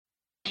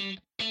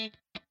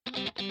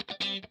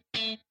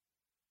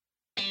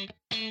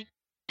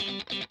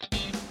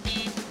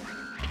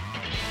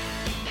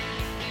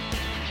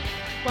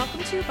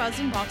Buzzed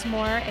in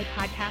Baltimore, a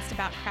podcast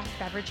about craft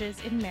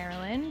beverages in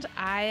Maryland.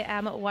 I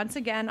am once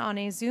again on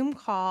a Zoom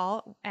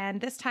call,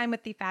 and this time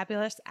with the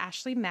fabulous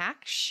Ashley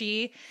Mack.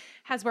 She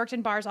has worked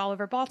in bars all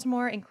over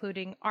Baltimore,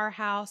 including Our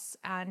House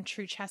and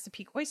True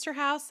Chesapeake Oyster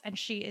House, and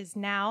she is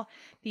now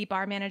the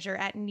bar manager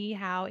at Ni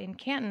Hao in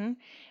Canton.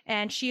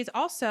 And she is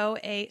also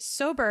a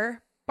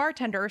sober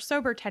bartender or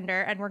sober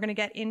tender, and we're going to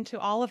get into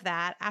all of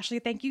that. Ashley,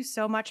 thank you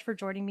so much for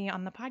joining me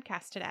on the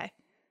podcast today.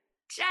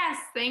 Jess,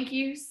 thank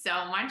you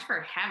so much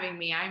for having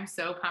me. I'm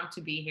so pumped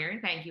to be here.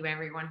 Thank you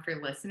everyone for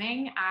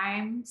listening.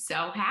 I'm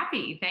so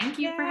happy. Thank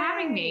you for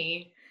having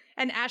me.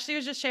 And Ashley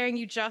was just sharing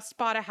you just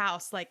bought a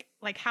house, like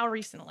how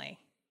recently?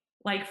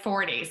 Like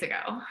 4 days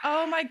ago.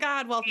 Oh my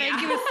God. Well, thank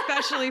you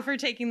especially for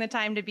taking the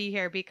time to be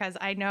here, because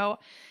I know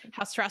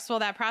how stressful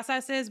that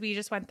process is. We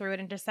just went through it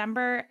in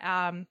December.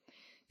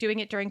 Doing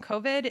it during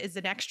COVID is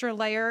an extra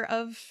layer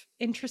of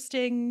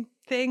interesting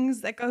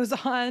things that goes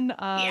on.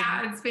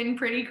 Yeah, it's been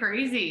pretty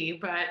crazy,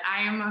 but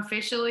I am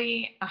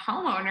officially a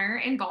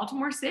homeowner in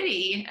Baltimore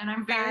City, and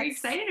I'm very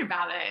excited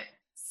about it.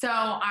 So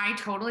I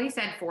totally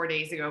said 4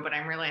 days ago, but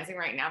I'm realizing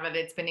right now that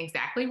it's been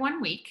exactly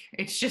 1 week.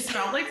 It's just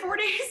felt like 4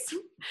 days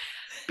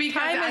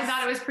because I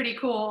thought it was pretty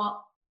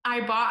cool.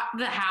 I bought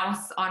the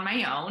house on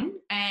my own,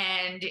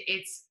 and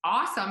it's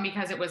awesome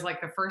because it was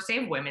like the first day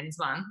of Women's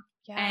Month.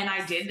 Yes. And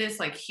I did this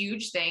like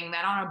huge thing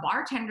that on a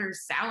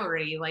bartender's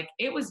salary, like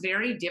it was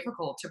very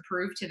difficult to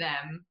prove to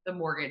them, the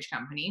mortgage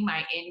company,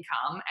 my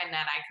income and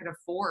that I could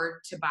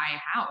afford to buy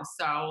a house.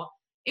 So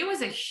it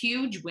was a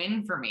huge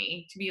win for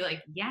me to be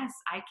like, yes,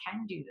 I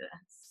can do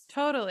this.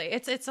 Totally.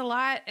 It's a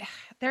lot.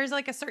 There's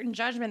like a certain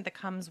judgment that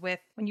comes with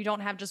when you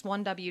don't have just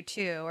one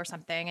W-2 or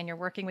something and you're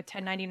working with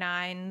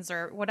 1099s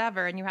or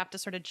whatever, and you have to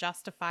sort of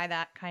justify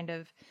that kind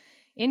of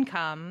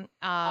income.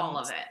 All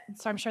of it.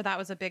 So I'm sure that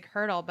was a big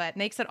hurdle, but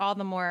makes it all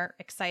the more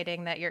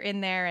exciting that you're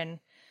in there and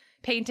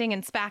painting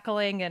and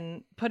spackling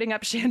and putting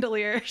up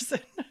chandeliers.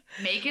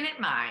 Making it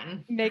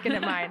mine. Making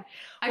it mine.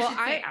 I should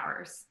say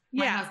ours.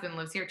 My husband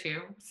lives here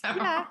too. So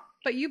yeah,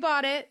 but you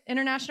bought it.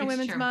 International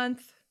Women's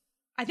Month.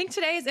 I think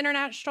today is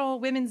International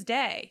Women's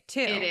Day too.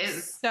 It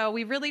is. So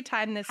we really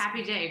timed this.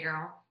 Happy day,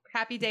 girl.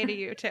 Happy day to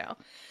you too.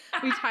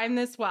 We timed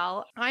this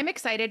well. I'm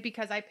excited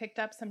because I picked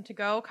up some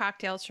to-go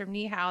cocktails from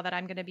Ni Hao that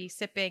I'm going to be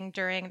sipping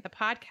during the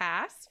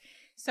podcast.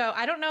 So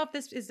I don't know if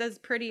this is as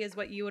pretty as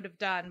what you would have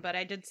done, but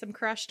I did some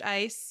crushed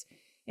ice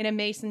in a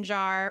mason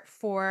jar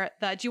for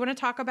the, do you want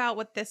to talk about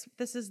what this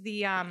is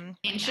the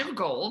Inch of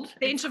Gold.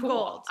 The Inch of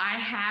Gold. I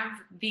have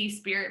the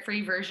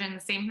spirit-free version,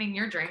 the same thing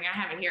you're drinking. I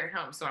have it here at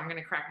home, so I'm going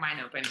to crack mine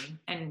open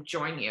and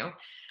join you.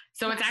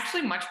 So it's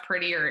actually much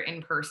prettier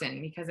in person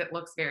because it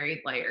looks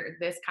very layered.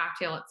 This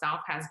cocktail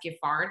itself has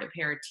Giffard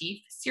aperitif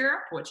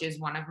syrup, which is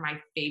one of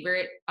my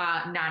favorite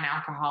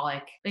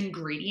non-alcoholic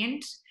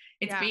ingredient.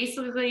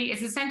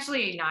 It's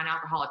essentially a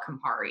non-alcoholic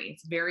Campari.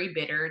 It's very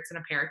bitter. It's an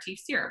aperitif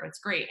syrup. It's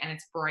great. And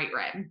it's bright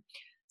red.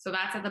 So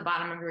that's at the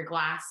bottom of your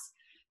glass.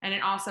 And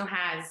it also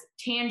has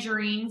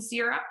tangerine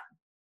syrup.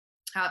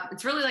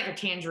 It's really like a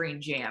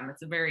tangerine jam.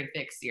 It's a very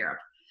thick syrup.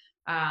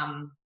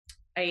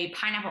 A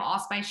pineapple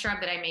allspice shrub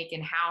that I make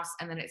in-house,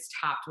 and then it's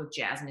topped with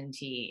jasmine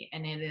tea,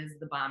 and it is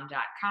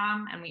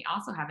thebomb.com. And we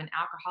also have an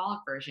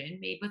alcoholic version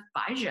made with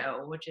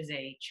Baijiu, which is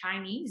a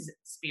Chinese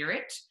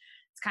spirit.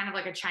 It's kind of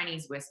like a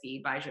Chinese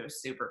whiskey. Baijiu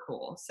is super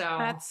cool. So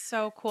that's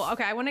so cool.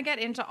 Okay, I want to get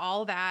into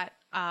all that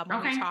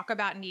when we talk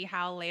about Ni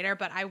Hao later,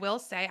 but I will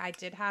say I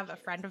did have a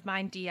friend of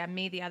mine DM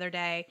me the other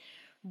day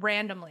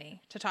randomly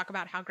to talk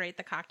about how great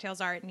the cocktails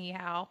are at Ni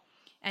Hao.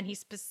 And he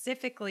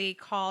specifically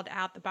called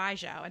out the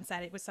Baijiu and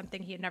said it was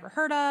something he had never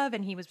heard of,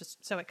 and he was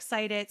just so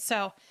excited.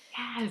 So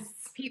yes,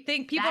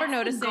 people are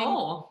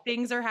noticing,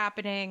 things are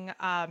happening,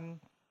 and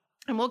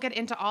we'll get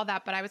into all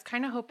that. But I was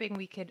kind of hoping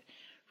we could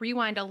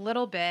rewind a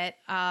little bit.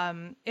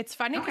 It's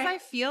funny because I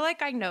feel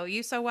like I know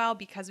you so well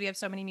because we have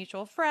so many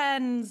mutual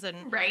friends,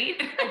 and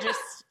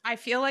I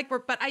feel like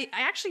but I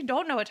actually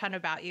don't know a ton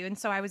about you. And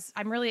so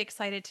I'm really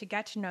excited to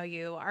get to know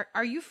you.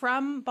 Are you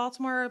from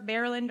Baltimore,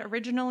 Maryland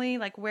originally?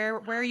 Like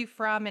where are you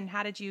from, and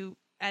how did you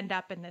end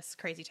up in this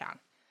crazy town?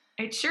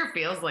 It sure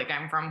feels like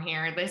I'm from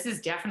here. This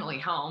is definitely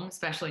home,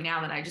 especially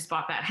now that I just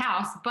bought that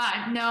house.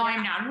 But no,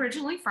 I'm not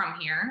originally from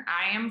here.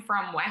 I am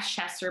from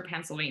Westchester,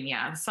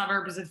 Pennsylvania, the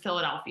suburbs of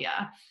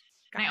Philadelphia.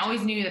 And I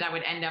always knew that I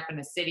would end up in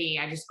a city.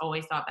 I just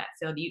always thought that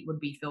city would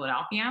be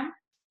Philadelphia.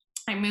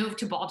 I moved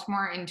to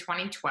Baltimore in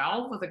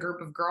 2012 with a group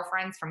of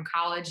girlfriends from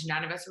college.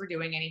 None of us were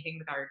doing anything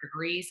with our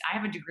degrees. I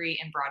have a degree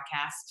in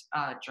broadcast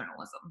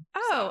journalism.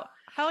 Oh,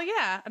 hell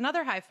yeah.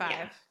 Another high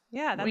five.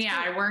 Yeah, that's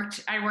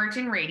great. I worked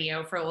in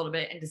radio for a little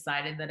bit and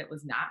decided that it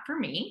was not for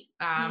me.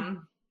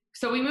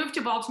 So we moved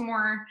to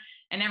Baltimore,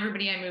 and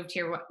everybody I moved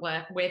here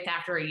with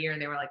after a year,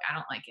 they were like, I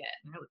don't like it.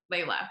 And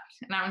they left.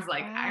 And I was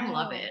like, I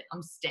love it.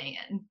 I'm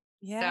staying.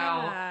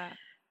 Yeah.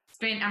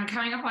 So I'm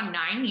coming up on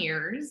 9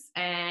 years,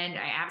 and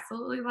I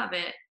absolutely love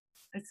it.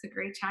 It's a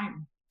great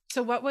time.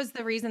 So what was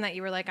the reason that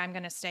you were like, I'm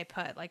going to stay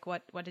put? Like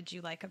what did you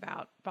like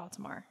about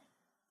Baltimore?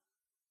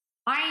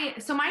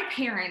 So my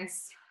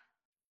parents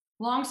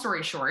long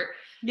story short,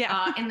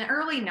 Yeah. in the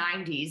early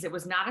 90s, it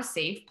was not a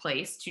safe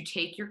place to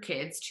take your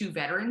kids to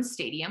Veterans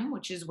Stadium,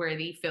 which is where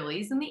the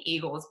Phillies and the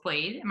Eagles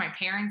played. And my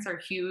parents are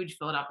huge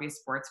Philadelphia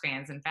sports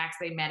fans. In fact,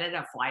 they met at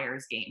a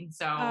Flyers game.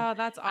 So Oh,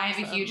 that's I have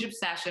a huge awesome.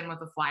 obsession with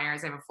the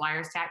Flyers. I have a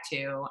Flyers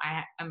tattoo.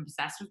 I'm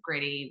obsessed with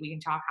Gritty. We can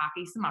talk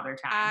hockey some other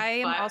time. I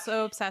am But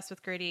also obsessed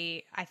with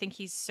Gritty. I think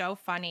he's so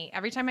funny.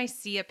 Every time I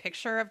see a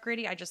picture of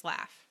Gritty, I just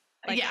laugh.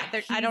 Like yeah,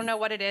 I don't know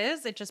what it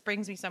is. It just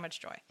brings me so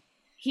much joy.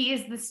 he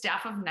is the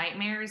stuff of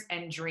nightmares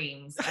and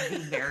dreams at the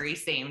very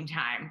same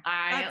time.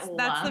 I That's the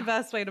love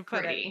best way to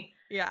put it. Gritty.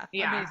 Yeah,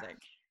 Yeah. amazing.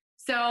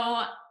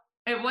 So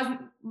it wasn't,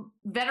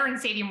 Veteran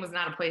Stadium was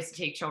not a place to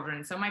take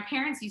children. So my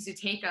parents used to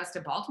take us to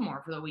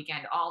Baltimore for the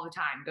weekend all the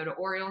time, go to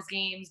Orioles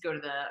games, go to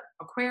the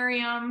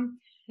aquarium.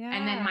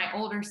 And then my Yeah.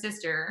 older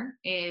sister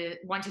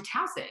went to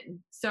Towson.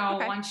 So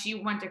Okay. once she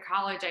went to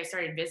college, I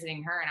started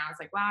visiting her and I was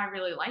like, wow, I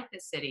really like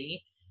this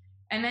city.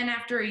 And then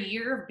after a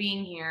year of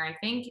being here, I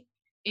think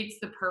it's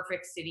the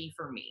perfect city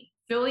for me.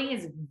 Philly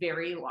is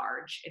very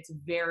large, it's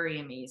very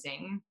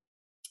amazing.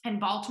 And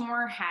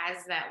Baltimore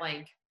has that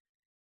like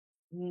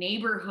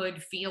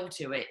neighborhood feel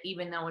to it,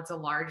 even though it's a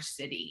large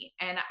city.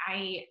 And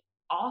I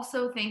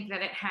also think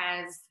that it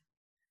has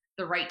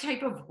the right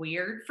type of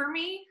weird for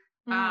me.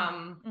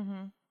 Mm.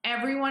 Mm-hmm.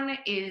 Everyone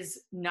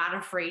is not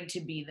afraid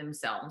to be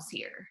themselves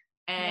here.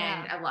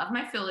 And Yeah. I love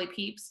my Philly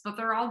peeps, but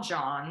they're all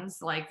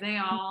Johns. Like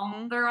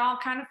Mhm. they're all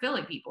kind of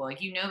Philly people.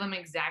 Like you know them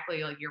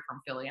exactly like you're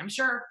from Philly. I'm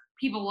sure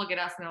people look at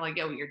us and they're like,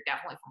 "Yo, you're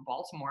definitely from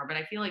Baltimore." But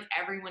I feel like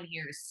everyone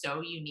here is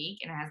so unique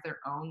and has their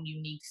own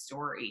unique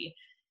story,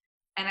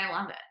 and I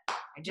love it.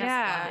 I just love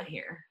Yeah. it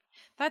here.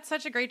 That's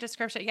such a great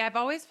description. Yeah, I've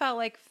always felt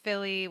like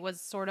Philly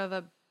was sort of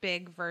a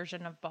big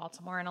version of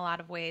Baltimore in a lot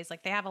of ways.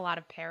 Like they have a lot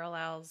of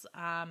parallels.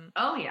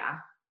 Oh yeah,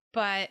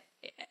 But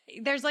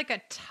there's like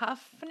a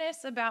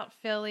toughness about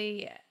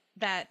Philly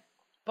that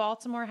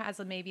Baltimore has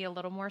maybe a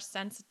little more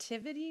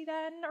sensitivity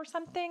than or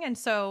something. And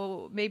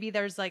so maybe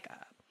there's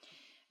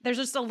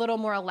just a little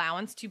more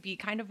allowance to be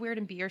kind of weird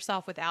and be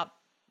yourself without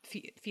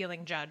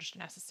feeling judged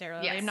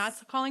necessarily. I'm not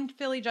yes, calling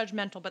Philly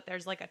judgmental, but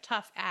there's like a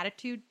tough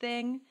attitude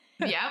thing.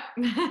 yep.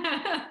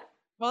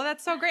 Well,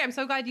 that's so great. I'm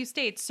so glad you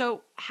stayed.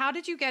 So, how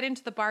did you get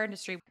into the bar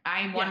industry?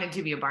 I Yeah. wanted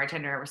to be a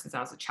bartender ever since I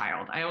was a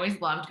child. I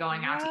always loved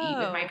going out to eat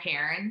with my Whoa.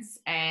 parents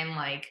and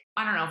like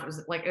I don't know if it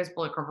was like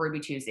a Ruby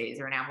Tuesdays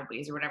or an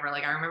Applebee's or whatever.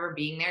 Like I remember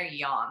being there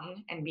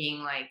young and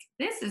being like,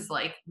 this is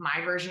like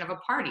my version of a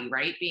party,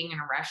 right? Being in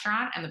a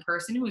restaurant and the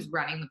person who was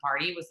running the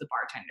party was the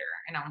bartender.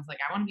 And I was like,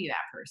 I want to be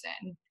that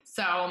person.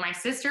 So my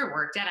sister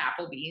worked at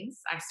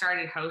Applebee's. I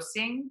started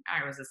hosting.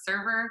 I was a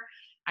server.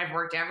 I've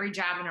worked every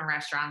job in a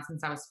restaurant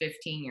since I was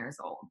 15 years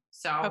old.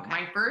 So Okay.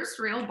 my first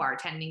real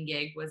bartending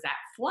gig was at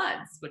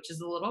Floods, which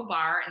is a little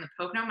bar in the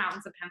Pocono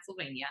Mountains of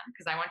Pennsylvania,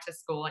 because I went to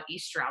school at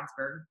East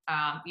Stroudsburg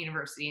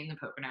University in the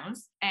Poconos.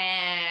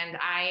 And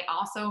I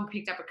also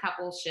picked up a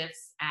couple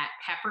shifts at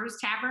Pepper's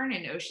Tavern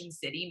in Ocean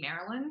City,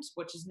 Maryland,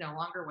 which is no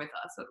longer with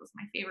us. So it was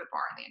my favorite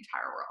bar in the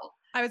entire world.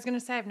 I was going to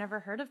say, I've never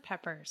heard of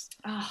Peppers.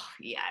 Oh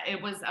yeah,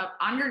 it was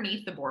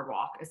underneath the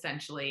boardwalk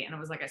essentially, and it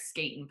was like a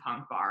skate and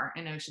punk bar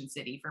in Ocean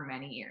City for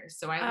many years.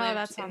 So I Oh, that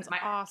lived in sounds my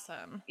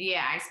awesome.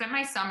 yeah, I spent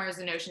my summers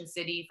in Ocean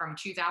City from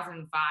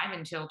 2005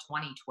 until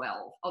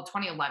 2012. Oh,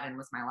 2011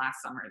 was my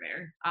last summer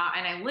there,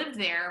 and I lived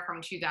there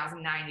from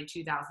 2009 to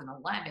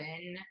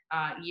 2011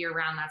 year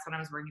round. That's when I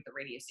was working at the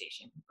radio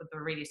station, with the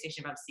radio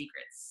station above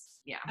Secrets.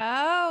 Yeah.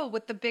 Oh,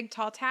 with the big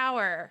tall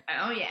tower.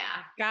 Oh yeah.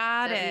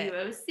 Got it.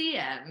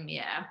 WOCM.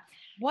 Yeah.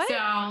 What?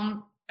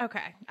 So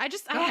Okay. I go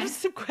have ahead.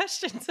 some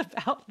questions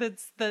about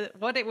the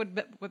what it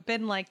would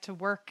been like to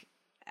work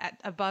at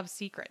above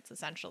Secrets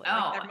essentially.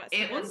 Like Oh, there must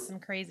have it been was some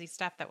crazy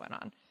stuff that went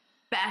on.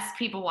 best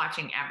people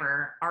watching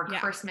ever. Our Yeah.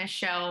 Christmas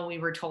show, we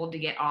were told to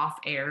get off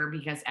air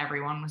because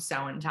everyone was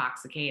so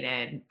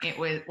intoxicated. It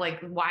was like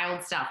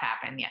wild stuff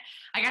happened. Yeah.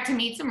 I got to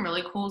meet some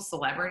really cool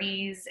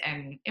celebrities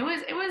and it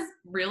was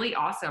really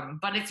awesome.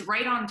 But it's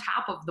right on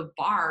top of the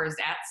bars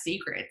at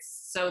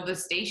Secrets. So the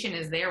station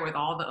is there with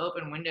all the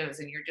open windows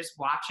and you're just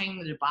watching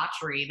the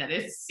debauchery that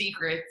is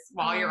Secrets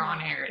while Oh you're on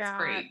my air. It's God.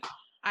 great.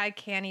 I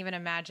can't even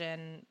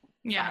imagine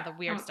some Yeah. of the It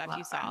weird was a stuff lot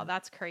you of saw. fun.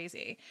 That's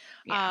crazy.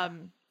 Yeah.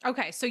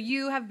 Okay, so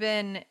you have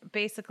been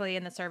basically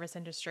in the service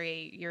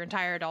industry your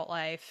entire adult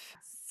life.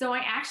 So I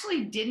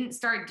actually didn't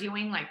start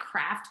doing like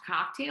craft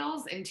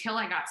cocktails until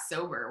I got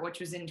sober, which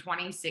was in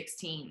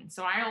 2016.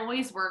 So I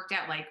always worked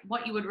at like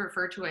what you would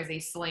refer to as a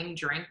sling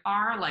drink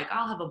bar. Like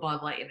I'll have a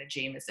Bud Light and a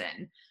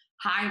Jameson,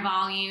 high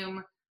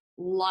volume,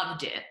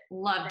 loved it,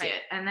 loved Right.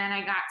 it. And then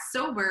I got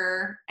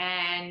sober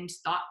and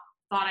thought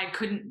I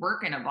couldn't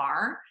work in a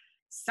bar.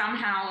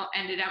 Somehow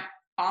ended up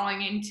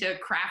falling into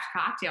craft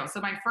cocktails.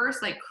 So my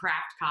first like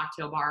craft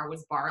cocktail bar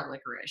was Bar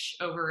Licorice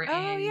over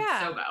Oh in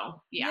yeah.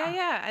 Sobo. Yeah, Yeah.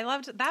 yeah. I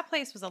loved that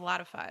place was a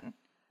lot of fun.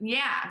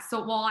 Yeah.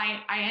 So, well,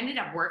 I ended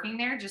up working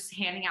there just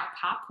handing out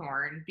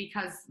popcorn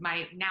because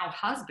my now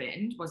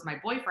husband was my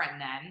boyfriend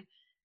then,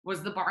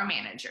 was the bar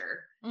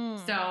manager.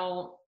 Mm.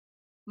 So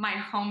my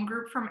home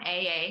group from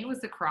AA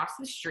was across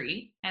the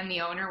street, and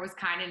the owner was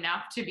kind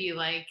enough to be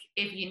like,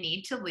 if you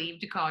need to leave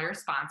to call your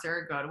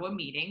sponsor, go to a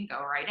meeting,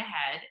 go right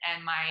ahead.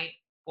 And my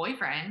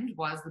boyfriend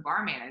was the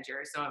bar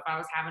manager. So if I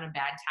was having a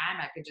bad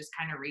time, I could just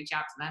kind of reach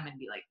out to them and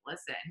be like,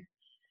 listen.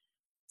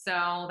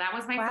 So that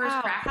was my first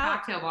Wow. craft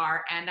cocktail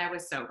bar, and I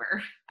was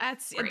sober.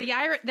 That's Great.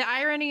 the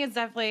irony is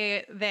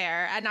definitely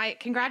there. And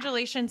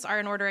congratulations are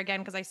in order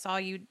again, because I saw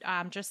you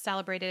just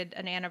celebrated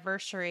an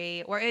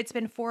anniversary, or it's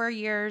been 4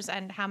 years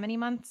and how many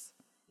months?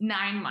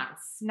 9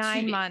 months.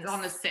 9 months.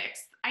 On the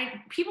 6th.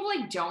 People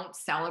like don't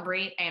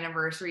celebrate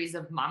anniversaries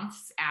of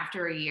months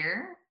after a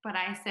year, but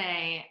I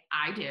say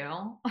I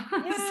do.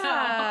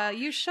 Yeah,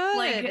 you should.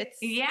 Like, It's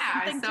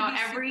yeah. something So to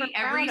be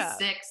every super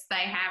proud of. 6th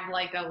I have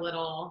like a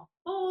little,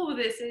 oh,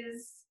 this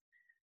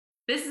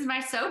is my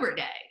sober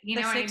day.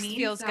 You know what I 6th mean?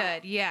 feels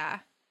good. Yeah.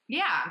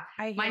 Yeah.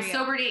 I hear My you.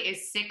 sober date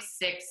is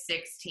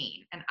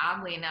 6/6/16. And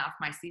oddly enough,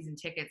 my season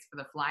tickets for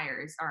the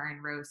Flyers are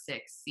in row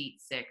 6,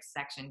 seat 6,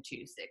 section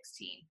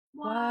 216.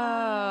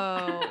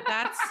 Whoa.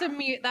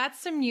 That's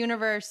some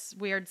universe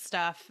weird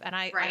stuff. And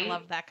I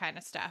love that kind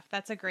of stuff.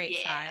 That's a great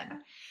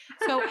sign.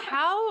 So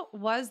how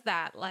was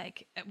that?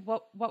 Like,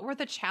 what were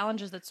the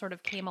challenges that sort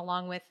of came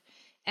along with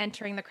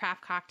entering the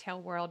craft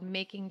cocktail world,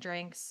 making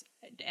drinks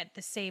at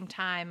the same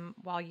time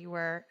while you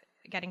were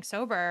getting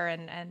sober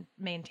and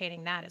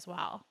maintaining that as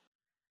well?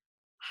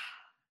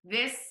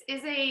 This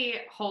is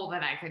a hole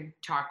that I could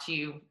talk to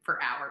you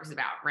for hours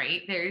about,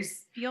 right?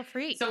 Feel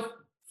free. So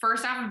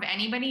first off, if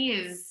anybody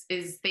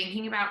is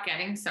thinking about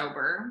getting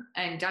sober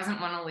and doesn't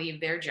want to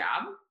leave their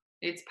job,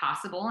 it's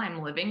possible.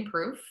 I'm living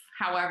proof.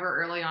 However,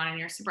 early on in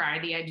your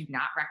sobriety, I do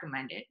not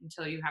recommend it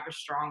until you have a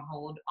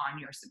stronghold on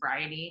your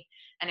sobriety.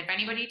 And if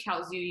anybody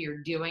tells you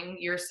you're doing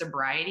your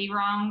sobriety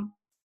wrong,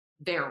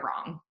 they're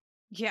wrong.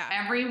 Yeah.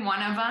 Every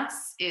one of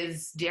us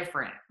is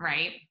different,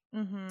 right?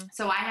 Mm-hmm.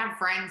 So I have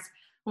friends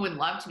who would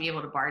love to be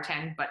able to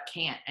bartend, but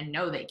can't and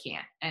know they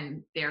can't,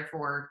 and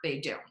therefore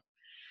they don't.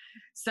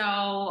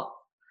 So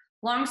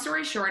long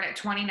story short, at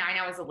 29,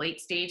 I was a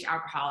late stage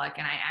alcoholic,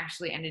 and I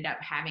actually ended up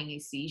having a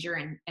seizure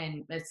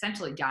and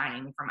essentially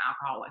dying from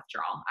alcohol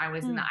withdrawal. I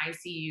was in the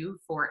ICU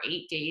for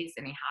 8 days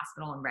in a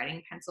hospital in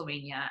Reading,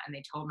 Pennsylvania, and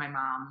they told my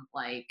mom,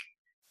 like,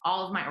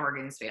 all of my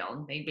organs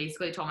failed. They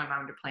basically told my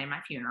mom to plan my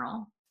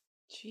funeral.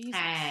 Jesus.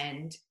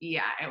 And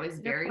yeah, it was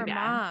very poor bad.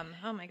 Mom.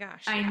 Oh my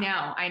gosh. I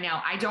know.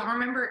 I don't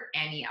remember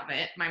any of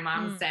it. My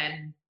mom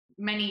said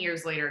many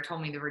years later,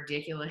 told me the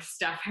ridiculous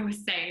stuff I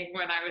was saying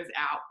when I was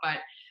out, but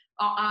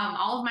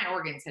all of my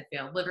organs had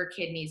failed: liver,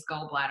 kidneys,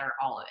 gallbladder,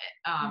 all of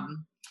it.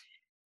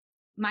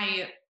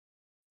 My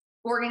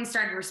organs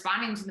started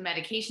responding to the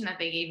medication that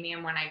they gave me.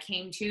 And when I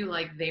came to,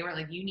 like, they were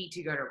like, you need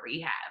to go to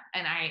rehab.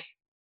 And I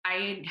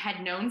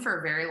had known for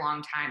a very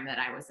long time that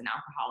I was an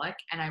alcoholic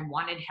and I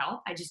wanted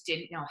help. I just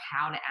didn't know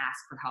how to ask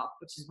for help,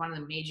 which is one of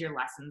the major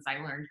lessons I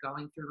learned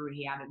going through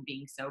rehab and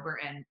being sober.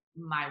 And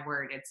my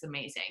word, it's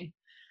amazing.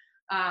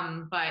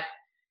 But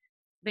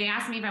they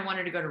asked me if I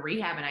wanted to go to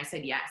rehab, and I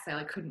said yes.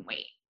 I couldn't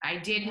wait. I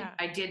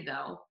did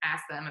though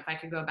ask them if I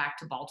could go back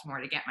to Baltimore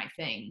to get my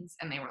things,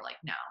 and they were like,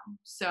 no.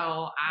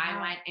 So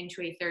I went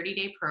into a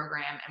 30-day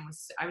program, and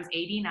I was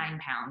 89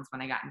 pounds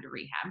when I got into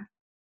rehab.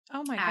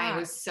 Oh my God. I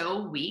was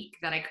so weak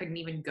that I couldn't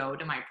even go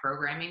to my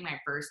programming my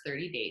first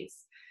 30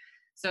 days.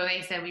 So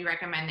they said, we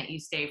recommend that you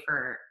stay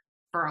for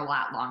a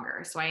lot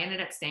longer. So I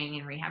ended up staying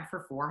in rehab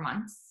for 4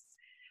 months.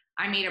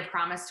 I made a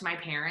promise to my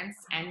parents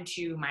and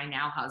to my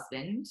now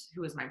husband,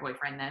 who was my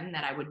boyfriend then,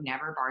 that I would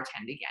never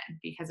bartend again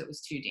because it was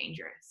too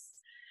dangerous.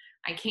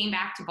 I came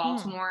back to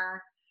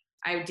Baltimore.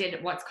 I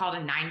did what's called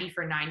a 90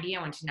 for 90.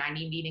 I went to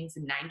 90 meetings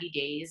in 90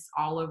 days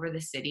all over the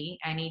city.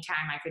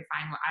 Anytime I could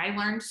find one. I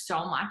learned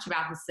so much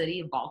about the city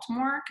of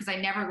Baltimore because I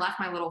never left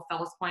my little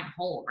Fells Point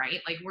hole,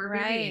 right? Like, we're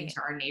very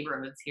into our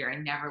neighborhoods here. I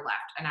never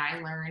left. And I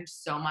learned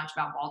so much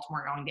about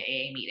Baltimore going to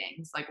AA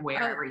meetings, like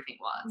where everything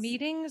was.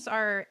 Meetings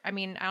are, I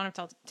mean, I don't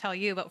have to tell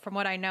you, but from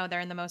what I know,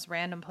 they're in the most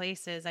random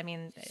places. I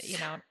mean,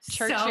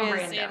 churches so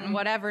in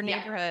whatever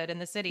neighborhood in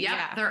the city.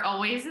 Yeah. They're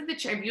always at the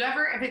church.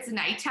 If it's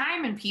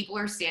nighttime and people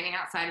are standing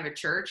outside of a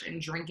church and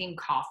drinking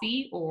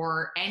coffee,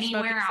 or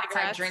anywhere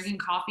outside drinking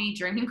coffee,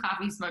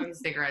 smoking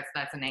cigarettes,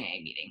 that's an AA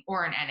meeting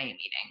or an NA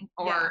meeting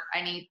or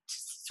any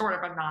sort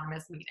of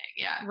anonymous meeting.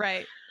 Yeah.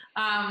 Right.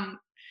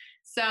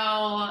 So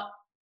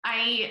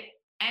I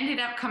ended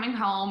up coming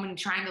home and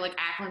trying to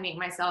acclimate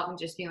myself and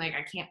just being like,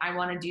 I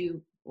want to do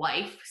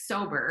life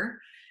sober,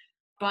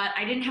 but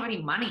I didn't have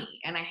any money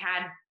and I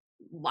had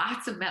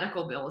lots of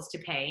medical bills to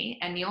pay.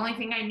 And the only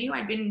thing I knew,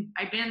 I'd been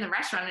in the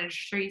restaurant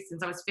industry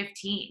since I was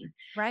 15.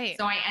 Right.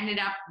 So I ended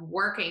up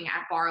working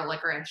at Bar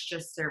Licorice,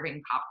 just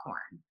serving popcorn.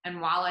 And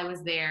while I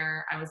was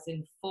there, I was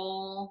in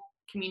full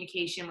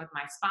communication with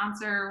my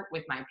sponsor,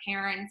 with my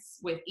parents,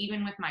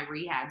 even with my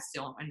rehab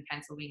still in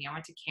Pennsylvania. I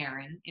went to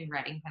Karen in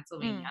Reading,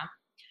 Pennsylvania.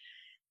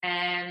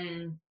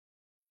 And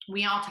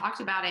we all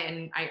talked about it,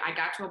 and I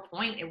got to a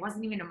point, it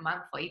wasn't even a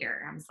month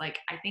later. I was like,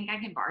 I think I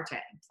can bartend.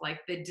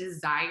 The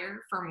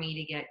desire for me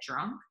to get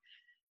drunk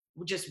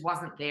just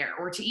wasn't there,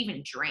 or to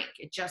even drink.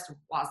 It just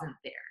wasn't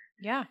there.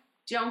 Yeah.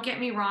 don't get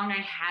me wrong.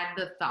 I had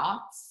the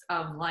thoughts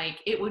of like,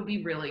 it would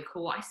be really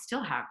cool. I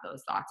still have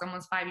those thoughts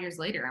almost 5 years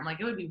later. I'm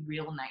like, it would be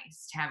real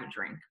nice to have a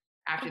drink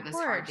after Of this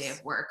hard day course.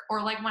 of work.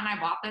 Or like when I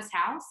bought this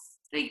house,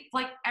 they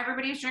like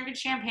everybody was drinking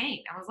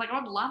champagne. I was like, I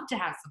would love to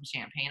have some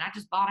champagne. I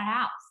just bought a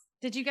house.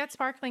 Did you get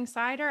sparkling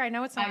cider? I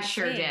know it's not I the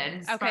sure same.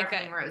 did. Okay,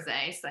 Sparkling good.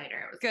 rosé cider.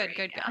 It was Good, great.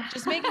 good, good. Yeah.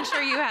 Just making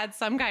sure you had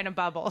some kind of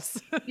bubbles.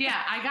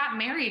 Yeah, I got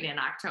married in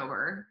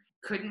October.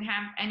 Couldn't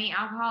have any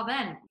alcohol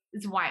then.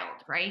 It's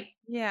wild, right?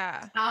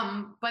 Yeah.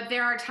 But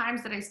there are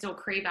times that I still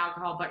crave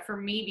alcohol. But for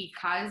me,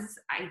 because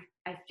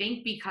I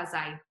think because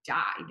I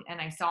died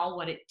and I saw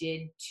what it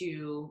did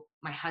to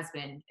my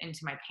husband and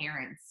to my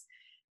parents,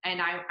 and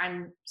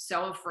I'm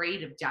so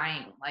afraid of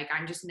dying. Like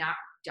I'm just not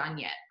done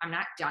yet. I'm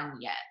not done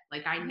yet.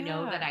 Like I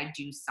know that Yeah. I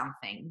do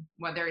something,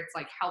 whether it's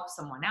like help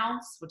someone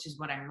else, which is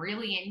what I'm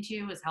really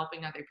into, is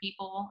helping other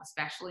people,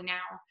 especially now,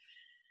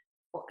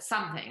 or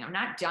something. I'm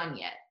not done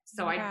yet.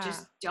 So I Yeah.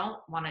 just don't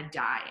want to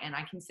die. And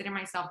I consider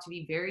myself to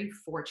be very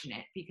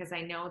fortunate because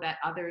I know that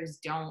others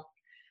don't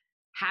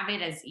have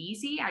it as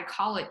easy. I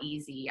call it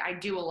easy. I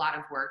do a lot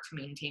of work to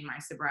maintain my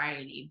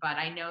sobriety, but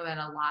I know that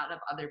a lot of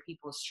other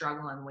people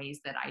struggle in ways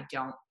that I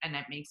don't. And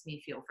it makes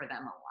me feel for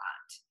them a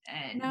lot.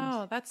 And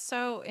No, that's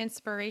so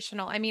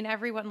inspirational. I mean,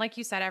 everyone, like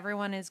you said,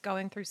 everyone is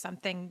going through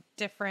something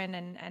different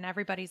and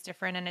everybody's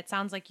different. And it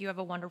sounds like you have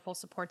a wonderful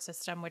support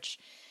system, which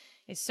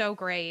is so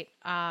great.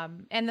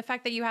 And the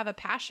fact that you have a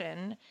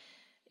passion,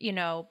 you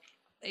know,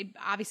 it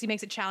obviously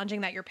makes it challenging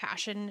that your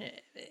passion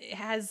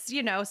has,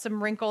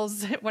 some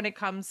wrinkles when it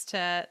comes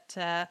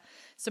to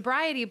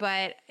sobriety.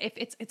 But if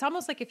it's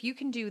almost like if you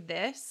can do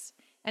this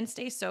and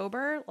stay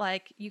sober,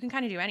 like you can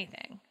kind of do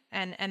anything.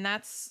 And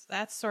that's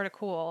sort of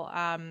cool.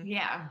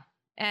 yeah,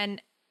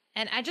 And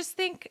I just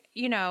think,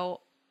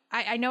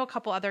 I know a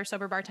couple other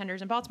sober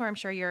bartenders in Baltimore. I'm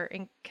sure you're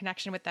in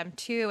connection with them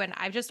too. And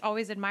I've just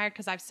always admired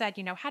because I've said,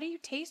 how do you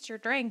taste your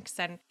drinks?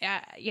 And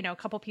a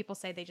couple people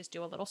say they just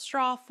do a little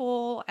straw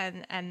full,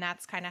 and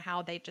that's kind of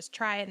how they just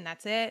try it, and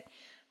that's it.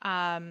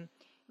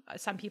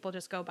 Some people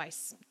just go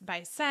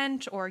by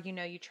scent, or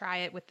you try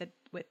it with the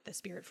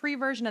spirit free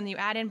version and you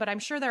add in. But I'm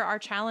sure there are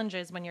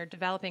challenges when you're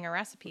developing a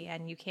recipe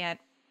and you can't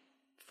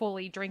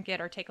fully drink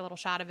it or take a little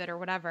shot of it or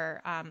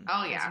whatever oh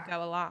as you yeah.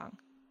 go along.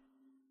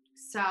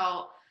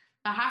 So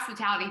the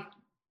hospitality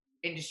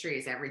industry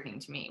is everything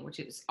to me, which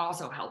is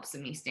also helps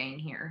in me staying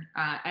here.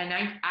 And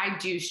I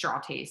do straw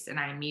taste and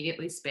I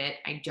immediately spit.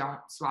 I don't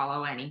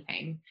swallow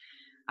anything.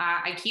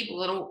 I keep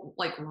little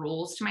like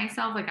rules to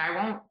myself. Like I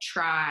won't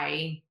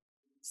try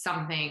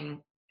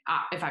something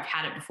if I've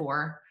had it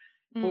before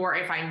Mm, or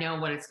if I know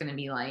what it's going to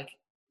be like.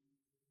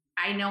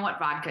 I know what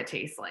vodka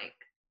tastes like.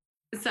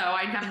 So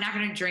I'm not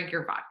going to drink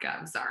your vodka.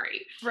 I'm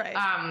sorry. right.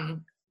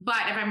 Um, but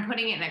if I'm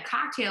putting it in a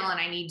cocktail and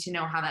I need to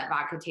know how that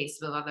vodka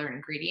tastes with other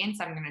ingredients,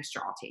 I'm going to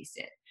straw taste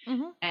it.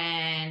 Hmm.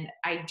 And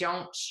I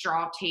don't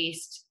straw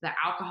taste the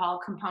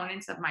alcohol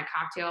components of my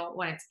cocktail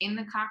when it's in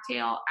the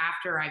cocktail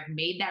after I've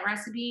made that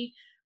recipe.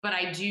 But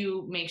I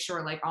do make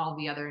sure like all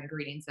the other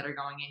ingredients that are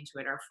going into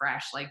it are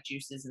fresh, like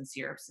juices and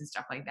syrups and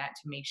stuff like that,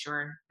 to make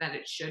sure that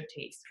it should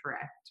taste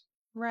correct.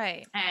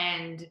 Right.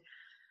 And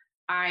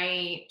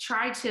I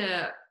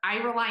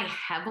rely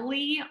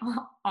heavily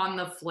on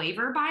the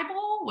Flavor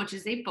Bible, which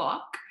is a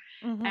book.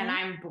 And Hmm.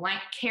 I'm blank,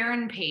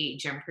 Karen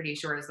Page, I'm pretty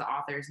sure is the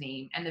author's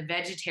name. And the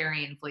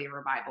Vegetarian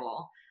Flavor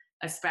Bible,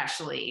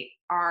 especially,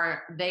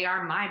 they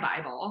are my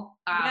Bible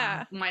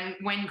Yeah.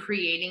 when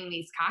creating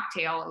these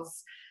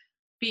cocktails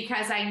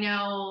because I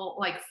know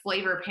like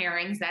flavor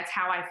pairings, that's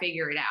how I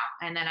figure it out.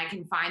 And then I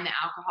can find the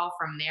alcohol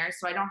from there.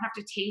 So I don't have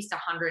to taste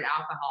 100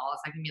 alcohols.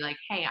 I can be like,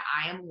 hey,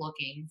 I am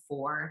looking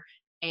for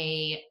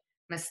a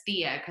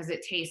Mastia because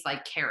it tastes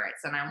like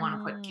carrots and I want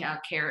to put Mm.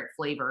 carrot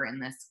flavor in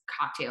this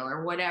cocktail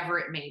or whatever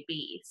it may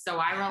be. So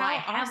I rely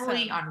How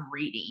heavily awesome. on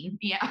reading.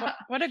 Yeah.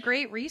 What a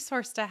great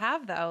resource to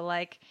have though.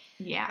 Like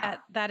Yeah.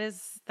 that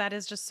is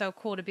just so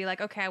cool to be like,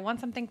 okay, I want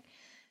something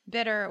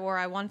bitter or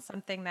I want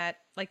something that,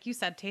 like you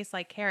said, tastes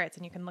like carrots,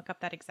 and you can look up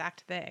that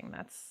exact thing.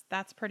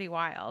 That's pretty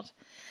wild.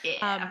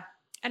 Yeah. Um,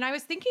 and I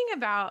was thinking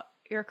about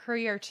your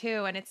career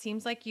too, and it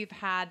seems like you've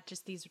had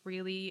just these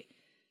really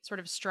sort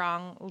of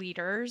strong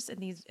leaders in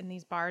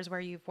these bars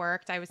where you've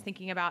worked. I was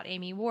thinking about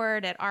Amy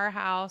Ward at Our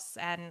House,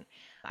 and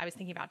I was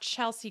thinking about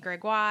Chelsea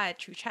Gregoire at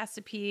True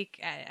Chesapeake,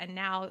 and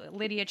now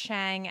Lydia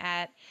Chang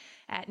at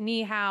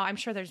Nihao. I'm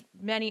sure there's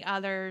many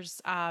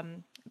others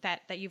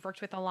that you've worked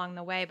with along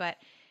the way, but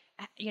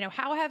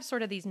how have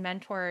sort of these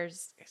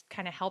mentors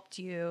kind of helped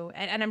you?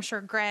 And I'm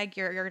sure Greg,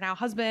 your now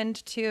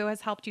husband too,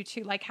 has helped you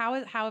too. Like how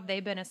have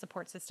they been a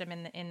support system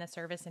in the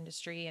service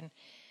industry,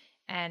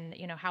 and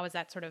how has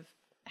that sort of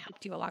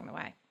helped you along the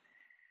way?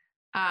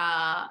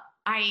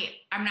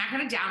 I'm not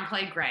going to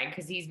downplay Greg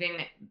because he's been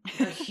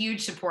a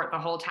huge support the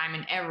whole time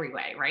in every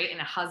way, right? In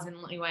a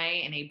husbandly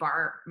way, in a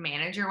bar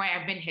manager way.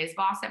 I've been his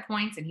boss at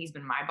points and he's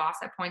been my boss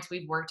at points.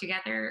 We've worked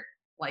together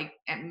like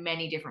at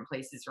many different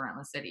places around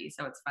the city.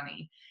 So it's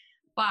funny.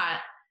 But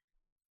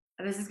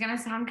this is going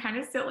to sound kind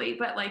of silly,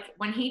 but like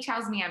when he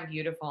tells me I'm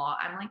beautiful,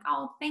 I'm like,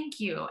 oh, thank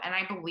you. And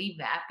I believe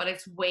that, but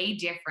it's way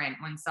different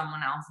when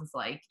someone else is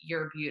like,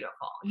 you're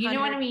beautiful. You know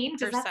what I mean?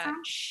 Does that 100%.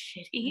 sound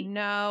shitty?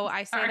 No,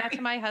 I say that to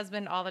Sorry. my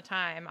husband all the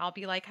time. I'll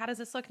be like, "How does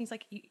this look?" And he's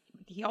like,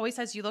 he always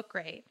says you look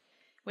great,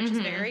 which is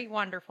Hmm. very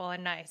wonderful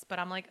and nice. But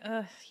I'm like,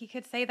 ugh, he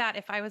could say that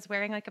if I was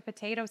wearing like a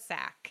potato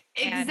sack.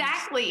 And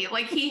Exactly.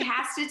 Like he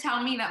has to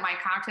tell me that my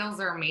cocktails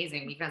are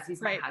amazing because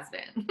he's my right,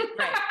 husband.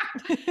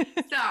 right.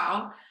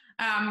 So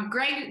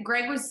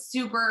Greg was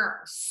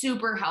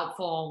super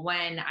helpful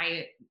when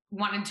I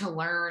wanted to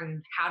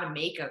learn how to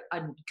make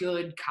a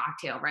good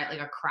cocktail, right? Like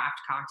a craft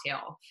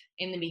cocktail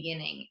in the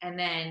beginning. And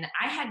then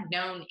I had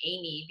known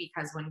Amy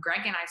because when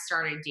Greg and I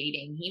started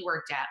dating, he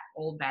worked at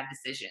Old Bad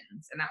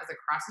Decisions, and that was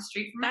across the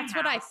street from my That's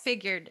what I house.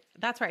 figured.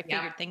 That's where I Yep.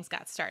 figured things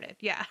got started.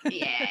 Yeah.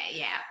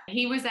 Yeah.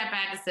 He was at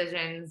Bad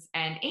Decisions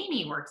and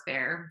Amy worked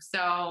there.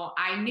 So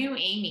I knew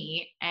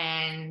Amy.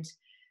 And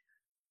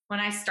when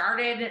I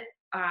started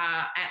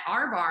at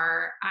our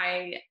bar,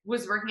 I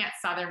was working at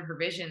Southern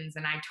Provisions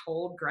and I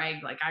told Greg,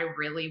 like, I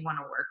really want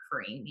to work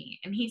for Amy.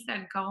 And he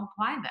said, go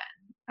apply then.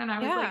 And I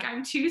was like, Yeah.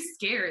 I'm too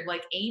scared.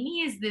 Like,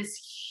 Amy is this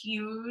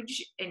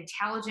huge,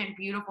 intelligent,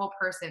 beautiful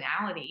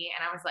personality.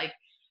 And I was like,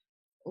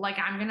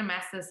 I'm going to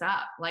mess this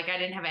up. Like, I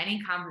didn't have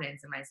any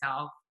confidence in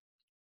myself.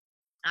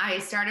 I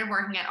started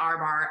working at our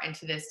bar, and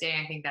to this day,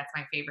 I think that's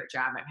my favorite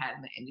job I've had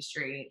in the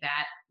industry.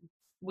 That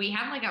we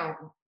had like a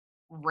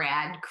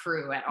rad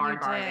crew at You our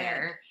bar did.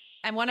 there.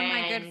 And one of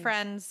my good And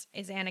friends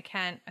is Anna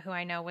Kent, who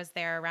I know was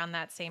there around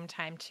that same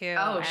time too.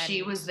 oh, she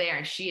And was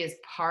there. She is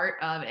part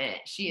of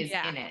it. She is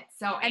yeah. in it.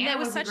 So And that Anna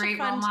was was a such a great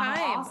role fun model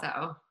time.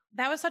 also.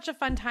 That was such a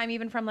fun time,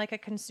 even from like a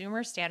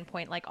consumer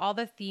standpoint, like all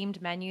the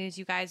themed menus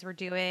you guys were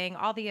doing,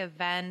 all the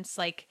events,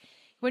 like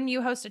when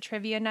you host a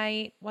trivia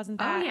night, wasn't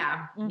Oh that?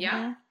 yeah. Yep.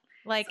 Mm-hmm. So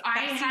Like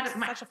I that seems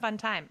had such a fun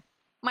time.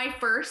 my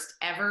first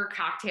ever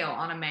cocktail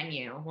on a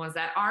menu was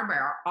at our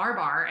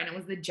bar, and it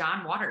was the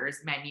John Waters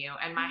menu,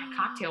 and my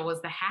cocktail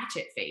was the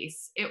Hatchet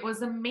Face. It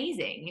was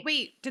amazing.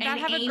 Wait, did And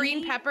that have a green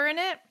Amy, pepper in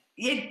it?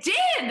 it did.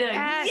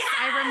 Yes,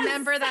 I Yes.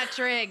 remember that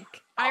drink.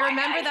 Oh I my God,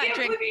 remember I that can't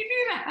drink believe you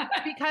knew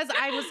that. because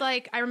I was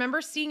like, I remember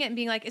seeing it and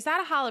being like, is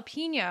that a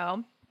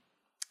jalapeno?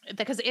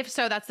 Because if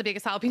so, that's the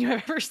biggest jalapeno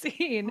I've ever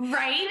seen.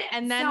 Right?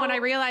 And then when I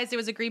So realized it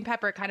was a green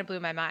pepper, it kind of blew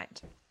my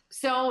mind.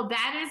 so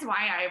that is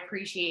why I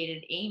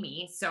appreciated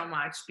Amy so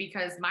much,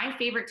 because my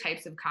favorite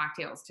types of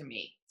cocktails to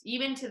make,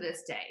 even to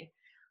this day,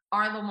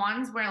 are the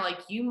ones where like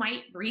you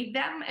might read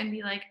them and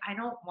be like, I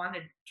don't want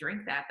to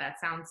drink that. That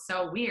sounds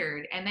so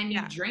weird. And then you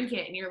Yeah. drink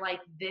it and you're like,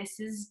 this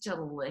is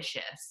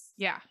delicious.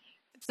 Yeah.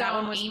 That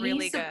one So was Amy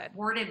really good.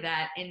 supported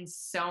that in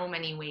so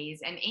many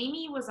ways. And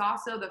Amy was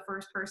also the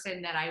first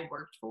person that I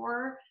worked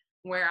for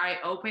where I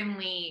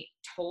openly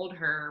told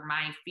her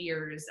my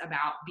fears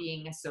about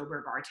being a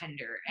sober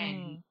bartender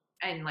Mm.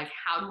 and like,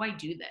 how do I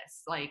do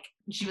this? Like,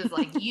 she was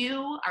like,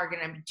 you are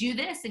gonna do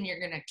this and you're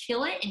gonna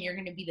kill it and you're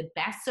gonna be the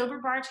best sober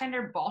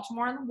bartender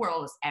Baltimore in the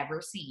world has ever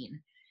seen.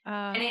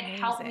 And it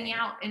helped me Amazing.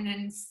 out.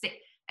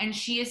 And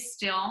she is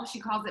still, she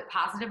calls it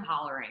positive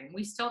hollering.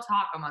 We still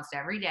talk almost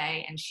every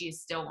day, and she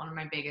is still one of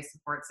my biggest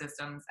support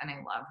systems, and I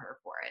love her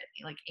for it.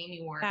 Like,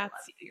 Amy Ward, I love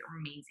That's you. You're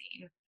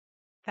amazing.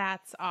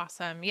 that's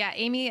awesome. Yeah,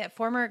 Amy, a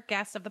former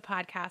guest of the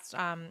podcast,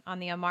 on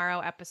the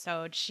Amaro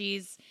episode.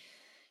 She's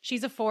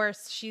a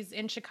force. She's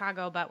in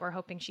Chicago, but we're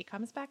hoping she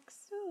comes back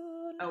soon.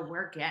 Oh,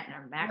 we're getting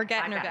her back. We're If I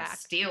getting her got back. a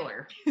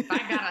stealer, if I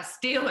got a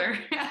stealer,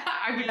 Yeah.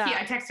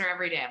 I text her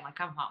every day. I'm like,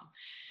 come home.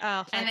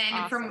 Oh, And that's then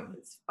awesome.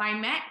 I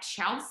met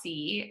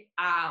Chelsea.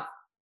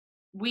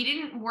 We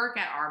didn't work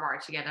at our bar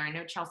together. I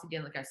know Chelsea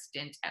did like a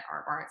stint at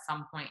our bar at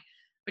some point,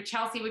 but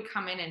Chelsea would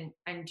come in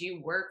and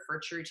do work for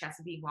True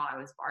Chesapeake while I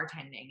was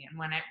bartending. And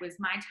when it was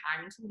my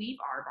time to leave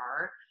our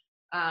bar,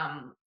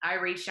 I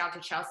reached out to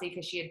Chelsea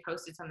because she had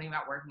posted something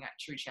about working at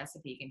True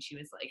Chesapeake, and she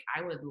was like,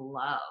 I would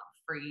love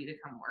for you to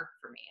come work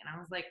for me. And I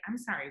was like, I'm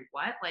sorry,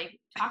 what? Like,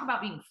 talk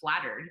about being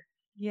flattered.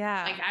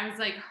 Yeah. Like, I was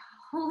like,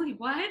 holy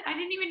what? I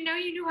didn't even know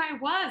you knew who I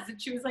was.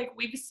 And she was like,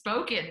 we've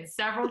spoken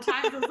several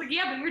times. I was like,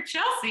 yeah, but you're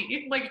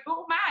Chelsea. Like, who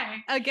am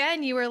I?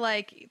 Again, you were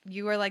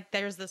like,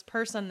 there's this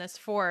person, this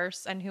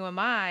force, and who am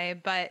I?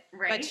 But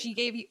Right? she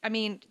gave you, I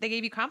mean, they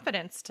gave you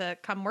confidence to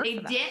come work for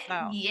It them. did.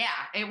 So Yeah.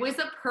 It was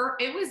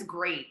it was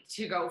great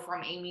to go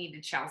from Amy to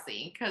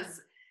Chelsea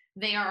because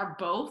they are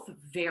both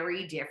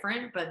very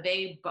different, but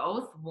they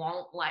both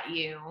won't let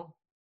you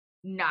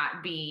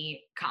not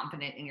be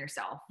confident in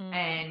yourself mm,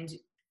 and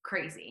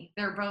crazy.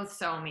 They're both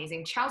so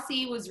amazing.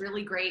 Chelsea was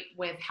really great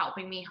with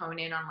helping me hone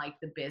in on like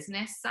the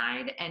business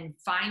side and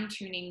fine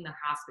tuning the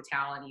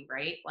hospitality,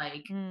 right?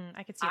 Like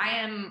I could see I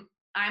that. am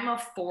I'm a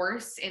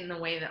force in the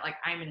way that like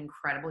I'm an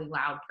incredibly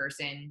loud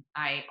person.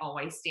 I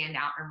always stand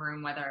out in a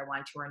room whether I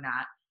want to or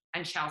not.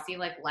 And Chelsea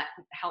like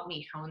help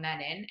me hone that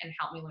in and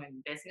help me learn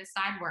the business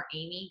side, where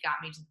Amy got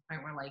me to the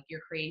point where like your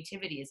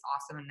creativity is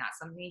awesome and not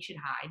something you should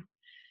hide.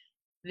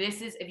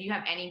 This is, if you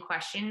have any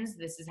questions,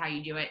 this is how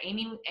you do it.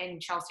 Amy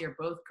and Chelsea are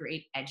both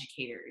great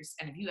educators,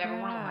 and if you ever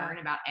want to Yeah. learn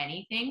about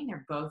anything,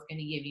 they're both going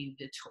to give you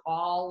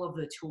all of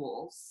the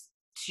tools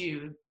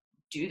to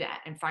do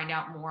that and find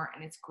out more.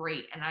 And it's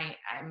great. And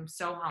I'm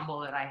so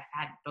humble that I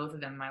had both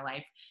of them in my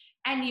life.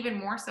 And even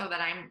more so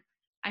that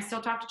I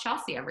still talk to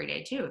Chelsea every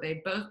day too.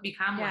 They both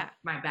become like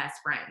my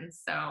best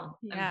friends. So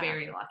I'm a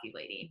very lucky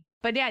lady.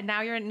 But yeah,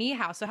 now you're at Ni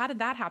Hao. So how did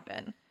that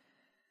happen?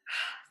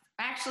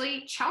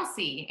 Actually,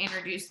 Chelsea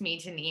introduced me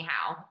to Ni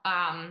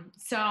Hao.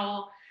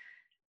 So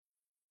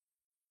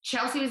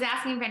Chelsea was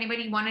asking if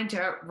anybody wanted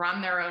to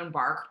run their own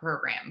bark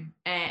program,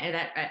 and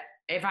that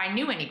if I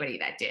knew anybody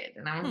that did,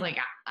 and I was like,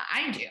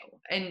 I do,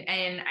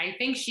 and I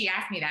think she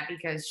asked me that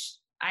because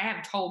I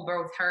have told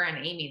both her and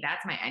Amy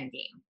that's my end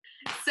game.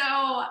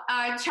 So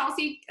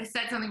Chelsea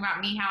said something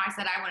about Ni Hao. I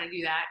said I want to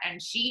do that,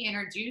 and she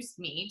introduced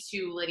me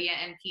to Lydia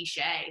and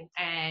Pichet,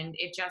 and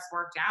it just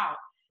worked out.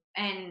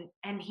 And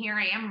here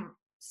I am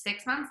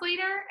 6 months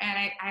later,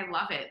 and I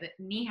love it.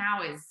 Ni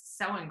Hao is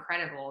so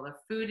incredible. The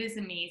food is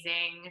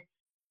amazing.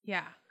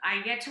 Yeah.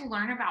 I get to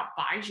learn about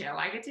Baijiu.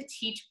 I get to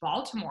teach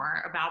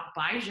Baltimore about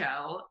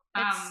Baijiu.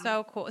 It's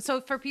so cool.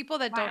 So for people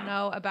that don't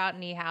know about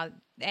Ni Hao,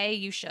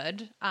 you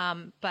should.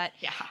 But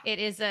it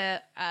is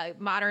a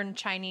modern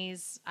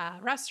Chinese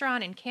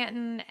restaurant in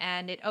Canton,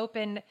 and it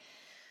opened,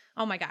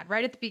 oh my God,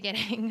 right at the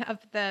beginning of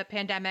the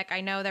pandemic.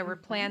 I know there were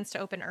plans to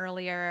open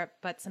earlier,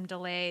 but some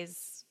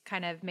delays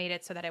kind of made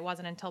it so that it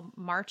wasn't until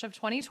March of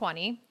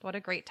 2020. What a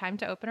great time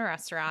to open a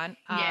restaurant.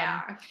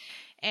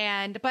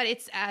 But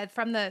it's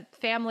from the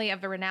family of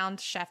the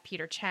renowned chef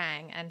Peter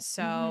Chang. And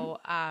so,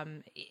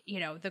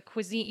 the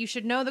cuisine, you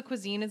should know the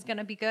cuisine is going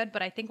to be good.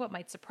 But I think what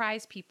might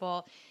surprise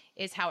people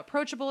is how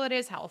approachable it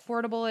is, how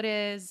affordable it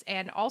is,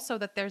 and also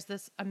that there's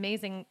this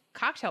amazing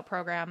cocktail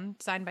program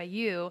signed by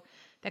you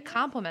that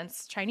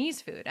complements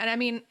Chinese food. And I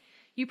mean,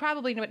 you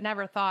probably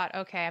never thought,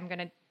 okay, I'm going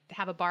to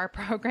have a bar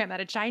program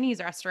at a Chinese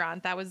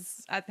restaurant. That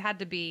was had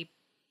to be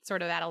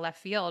sort of out of left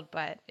field,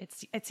 but it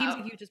seems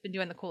like you've just been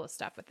doing the coolest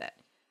stuff with it.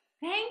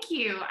 Thank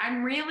you.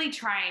 I'm really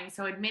trying.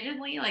 So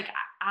admittedly, like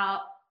I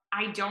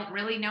don't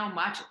really know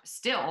much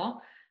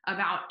still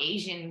about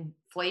Asian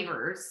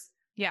flavors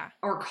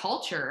or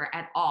culture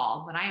at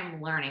all, but I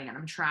am learning and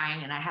I'm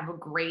trying, and I have a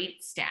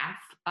great staff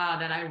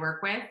that I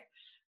work with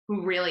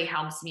who really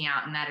helps me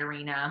out in that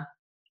arena.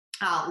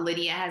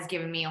 Lydia has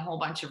given me a whole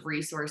bunch of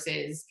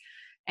resources,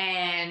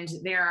 and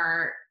there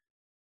are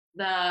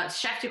the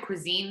chef de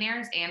cuisine.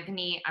 There's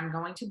Anthony. I'm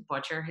going to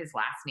butcher his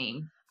last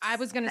name. I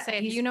was going to say,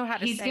 if you know how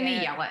to say it. He's going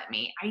to yell at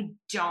me. I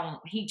don't.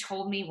 He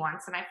told me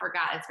once and I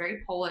forgot. It's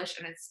very Polish,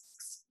 and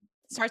it's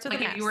starts with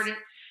like an if S. you were to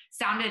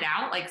sound it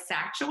out like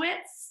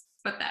Sachowitz,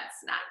 but that's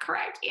not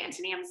correct,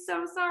 Anthony. I'm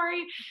so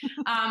sorry.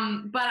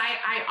 But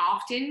I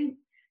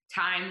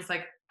oftentimes,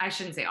 like, I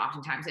shouldn't say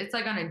oftentimes, it's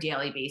like on a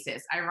daily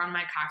basis. I run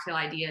my cocktail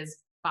ideas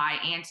by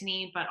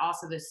Anthony, but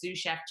also the sous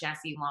chef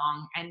Jesse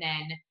Long, and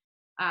then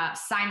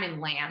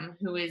Simon Lamb,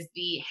 who is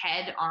the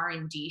head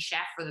R&D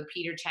chef for the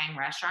Peter Chang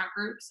restaurant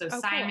group. So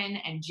Simon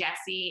and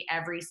Jesse,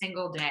 every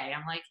single day,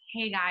 I'm like,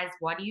 hey guys,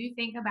 what do you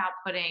think about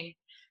putting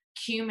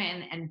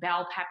cumin and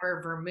bell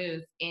pepper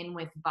vermouth in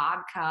with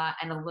vodka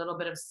and a little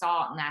bit of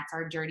salt, and that's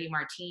our dirty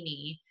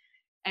martini?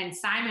 And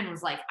Simon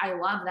was like, I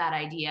love that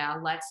idea.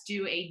 Let's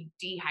do a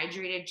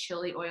dehydrated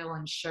chili oil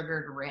and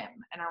sugared rim.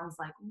 And I was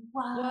like,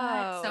 what?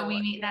 Whoa. So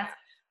that's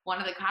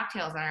one of the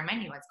cocktails on our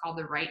menu. It's called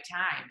The Right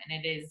Time.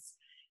 And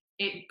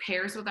it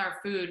pairs with our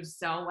food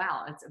so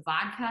well. It's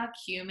vodka,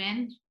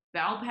 cumin,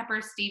 bell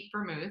pepper steeped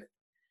vermouth.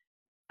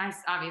 I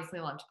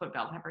obviously love to put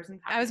bell peppers in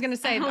cocktails. I was going to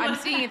say, I'm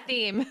seeing a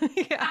theme.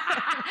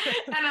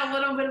 And a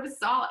little bit of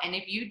salt. And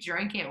if you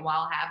drink it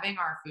while having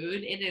our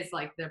food, it is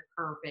like the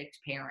perfect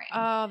pairing.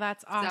 Oh,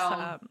 that's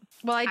awesome. So,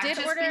 well, I did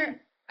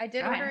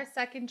order a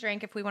second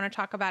drink if we want to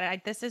talk about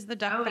it. This is the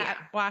Duck Fat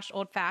Wash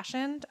Old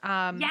Fashioned.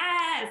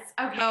 Yes.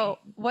 Okay. Oh,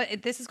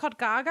 this is called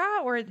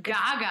Gaga or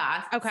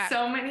Gaga. Okay.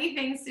 So many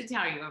things to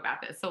tell you about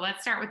this. So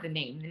let's start with the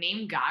name. The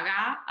name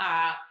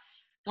Gaga.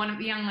 One of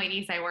the young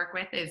ladies I work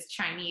with is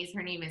Chinese.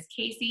 Her name is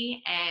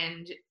Casey,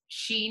 and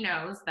she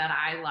knows that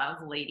I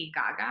love Lady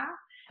Gaga.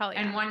 Hell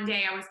yeah. And one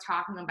day I was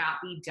talking about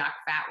the Duck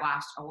Fat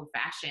Washed Old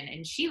Fashioned,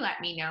 and she let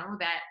me know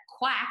that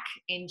quack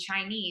in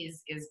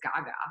Chinese is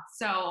Gaga.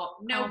 So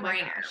no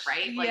brainer,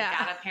 right? Like,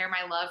 gotta pair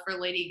my love for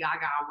Lady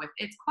Gaga with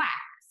it's quack.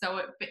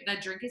 So the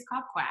drink is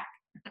called quack,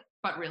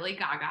 but really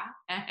Gaga.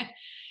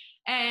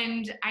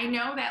 And I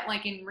know that,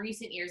 like, in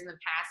recent years, in the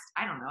past,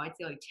 I don't know, I'd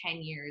say like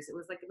 10 years, it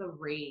was like the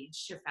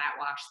rage to fat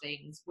wash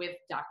things with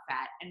duck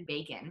fat and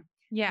bacon.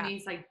 Yeah. And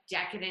these like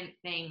decadent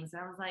things.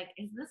 And I was like,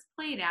 is this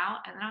played out?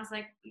 And then I was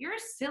like, you're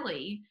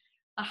silly.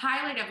 The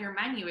highlight of your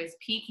menu is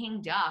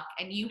Peking duck,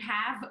 and you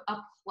have a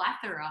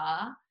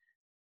plethora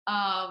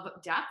of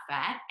duck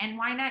fat, and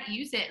why not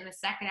use it in the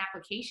second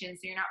application so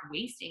you're not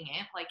wasting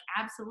it? Like,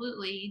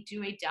 absolutely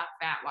do a duck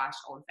fat washed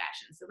old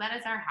fashioned. So that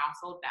is our house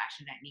old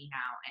fashioned at Ni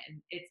Hao, and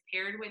it's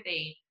paired with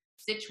a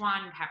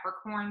Sichuan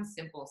peppercorn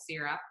simple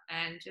syrup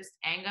and just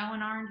Ango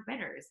and orange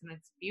bitters, and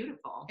it's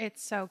beautiful.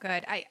 It's so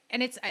good.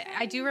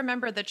 I do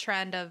remember the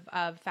trend of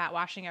fat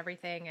washing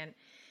everything, and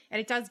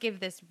it does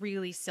give this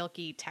really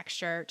silky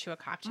texture to a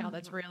cocktail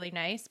that's really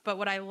nice. But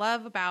what I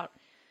love about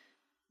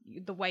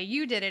the way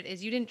you did it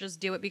is you didn't just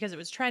do it because it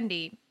was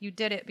trendy. You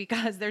did it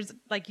because there's,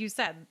 like you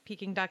said,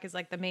 Peking duck is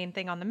like the main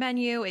thing on the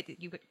menu.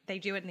 They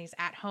do it in these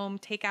at-home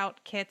takeout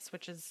kits,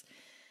 which is,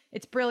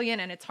 it's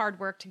brilliant, and it's hard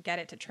work to get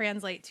it to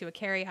translate to a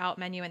carry-out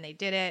menu, and they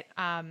did it.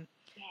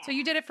 So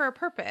you did it for a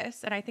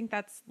purpose, and I think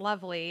that's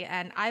lovely.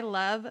 And I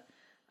love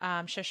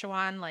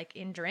Szechuan, like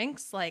in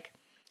drinks, like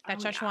that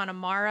Szechuan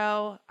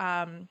Amaro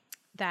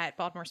that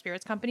Baltimore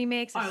Spirits Company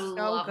makes is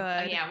so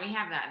good. Yeah, we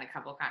have that in a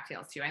couple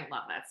cocktails too. I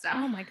love that stuff.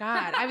 Oh my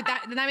God.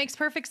 That makes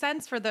perfect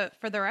sense for the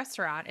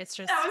restaurant. It's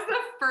just, that was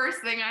the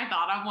first thing I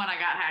thought of when I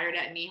got hired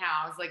at Ni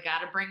Hao. I was like,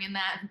 gotta bring in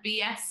that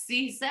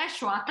BSC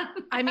Szechuan.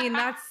 I mean,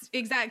 that's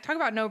exact. Talk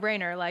about no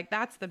brainer. Like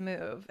that's the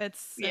move.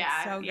 It's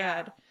so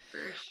good.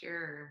 For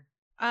sure.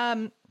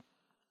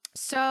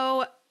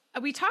 So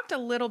we talked a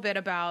little bit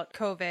about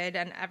COVID,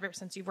 and ever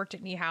since you've worked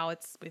at Ni Hao,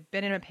 we've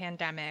been in a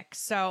pandemic.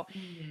 So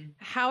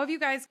how have you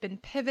guys been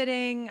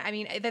pivoting? I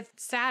mean, the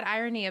sad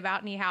irony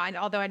about Ni Hao, and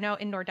although I know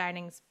indoor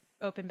dining's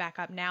open back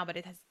up now, but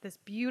it has this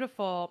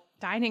beautiful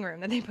dining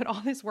room that they put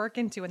all this work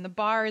into, and the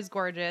bar is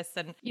gorgeous,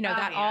 and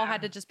all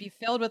had to just be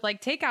filled with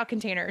like takeout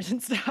containers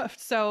and stuff.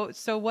 So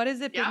what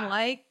has it been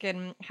like,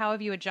 and how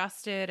have you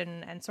adjusted,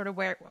 and sort of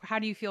how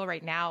do you feel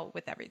right now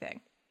with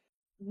everything?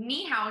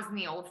 Ni Hao is in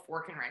the old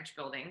Fork and Wrench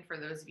building, for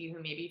those of you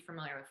who may be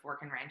familiar with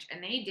Fork and Wrench,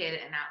 and they did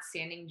an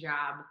outstanding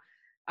job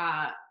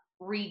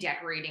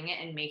redecorating it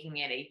and making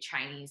it a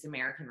Chinese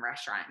American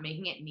restaurant,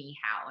 making it Ni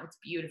Hao. It's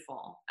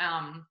beautiful.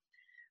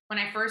 When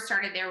I first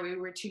started there, we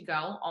were to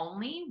go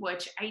only,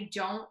 which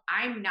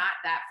I'm not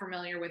that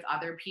familiar with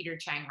other Peter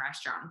Chang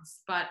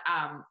restaurants, but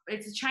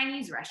it's a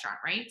Chinese restaurant,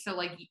 right? So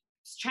like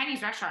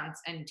Chinese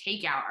restaurants and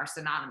takeout are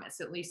synonymous,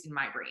 at least in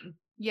my brain.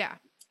 Yeah.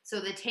 So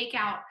the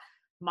takeout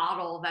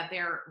model that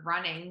they're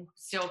running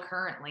still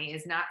currently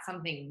is not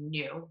something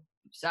new.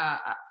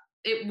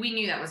 We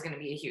knew that was going to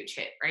be a huge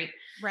hit, right?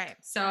 Right.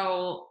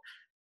 So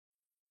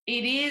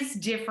it is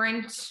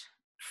different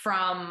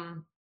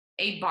from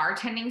a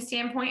bartending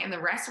standpoint, and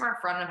the rest of our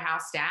front of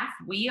house staff,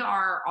 we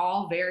are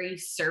all very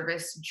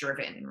service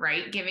driven,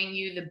 right? Giving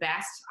you the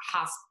best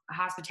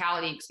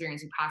hospitality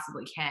experience we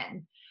possibly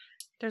can.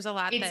 There's a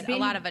lot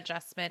of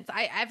adjustments.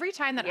 Every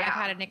time that I've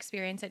had an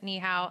experience at Ni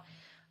Hao,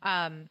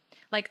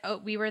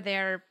 we were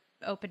there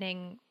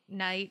opening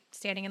night,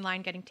 standing in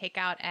line, getting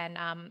takeout. And,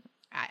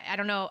 I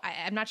don't know,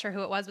 I'm not sure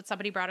who it was, but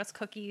somebody brought us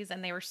cookies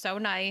and they were so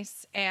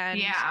nice.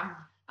 And,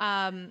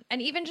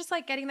 and even just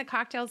like getting the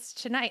cocktails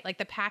tonight, like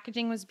the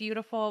packaging was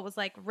beautiful. It was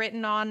like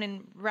written on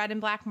in red and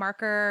black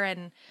marker,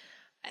 and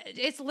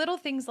it's little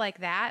things like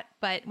that.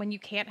 But when you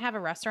can't have a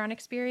restaurant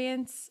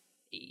experience,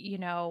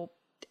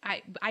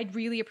 I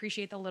really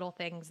appreciate the little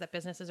things that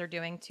businesses are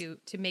doing to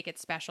make it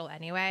special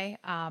anyway.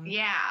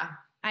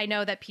 I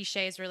know that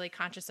Pichet is really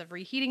conscious of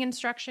reheating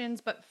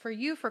instructions, but for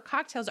you, for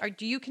cocktails,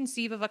 do you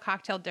conceive of a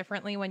cocktail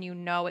differently when you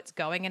know it's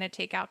going in a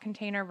takeout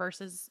container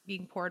versus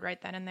being poured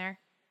right then and there?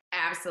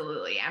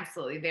 Absolutely.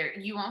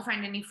 You won't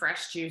find any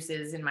fresh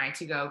juices in my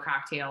to-go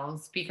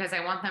cocktails because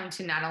I want them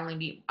to not only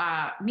be,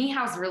 Ni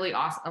Hao's really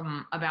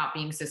awesome about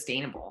being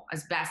sustainable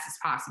as best as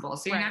possible.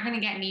 So you're not going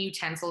to get any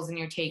utensils in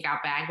your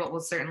takeout bag, but we'll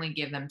certainly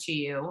give them to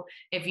you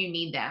if you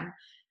need them.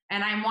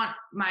 And I want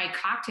my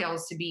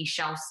cocktails to be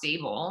shelf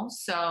stable,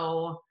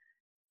 so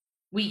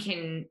we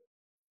can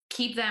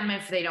keep them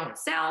if they don't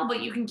sell,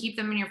 but you can keep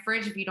them in your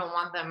fridge if you don't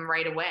want them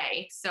right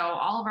away. So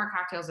all of our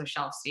cocktails are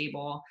shelf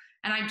stable.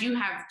 And I do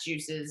have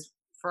juices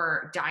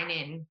for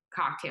dine-in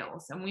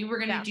cocktails. And we were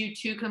going to do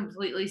two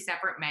completely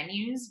separate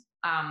menus.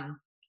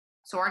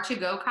 So our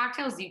to-go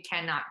cocktails, you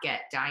cannot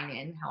get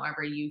dine-in.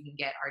 However, you can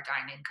get our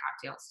dine-in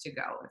cocktails to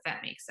go, if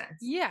that makes sense.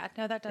 Yeah,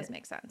 no, that does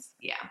make sense.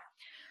 Yeah.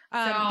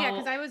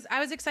 Because I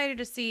was excited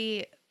to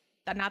see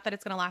that, not that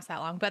it's going to last that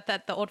long, but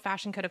that the old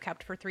fashioned could have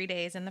kept for 3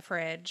 days in the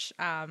fridge.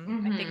 I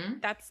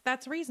think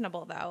that's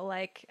reasonable though.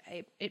 Like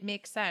it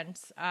makes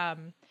sense.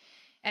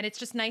 And it's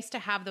just nice to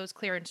have those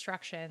clear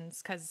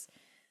instructions, because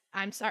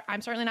I'm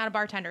certainly not a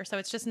bartender. So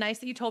it's just nice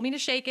that you told me to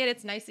shake it.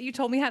 It's nice that you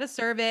told me how to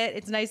serve it.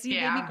 It's nice that you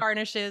gave me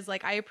garnishes.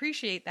 Like I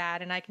appreciate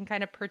that. And I can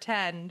kind of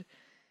pretend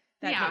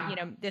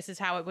that, this is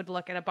how it would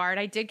look at a bar. And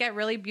I did get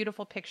really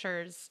beautiful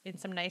pictures in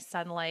some nice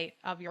sunlight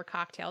of your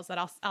cocktails that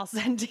I'll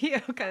send to you,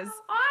 because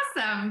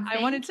awesome. I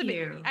want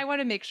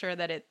to make sure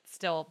that it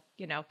still,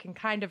 can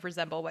kind of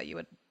resemble what you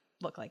would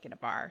look like in a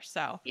bar.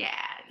 So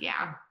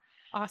yeah.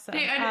 Awesome.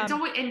 And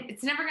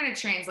it's never going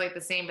to translate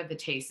the same, but the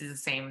taste is the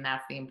same. And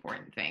that's the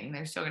important thing.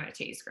 They're still going to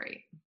taste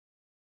great.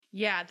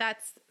 Yeah,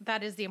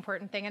 that is the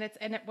important thing.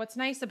 And what's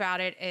nice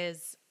about it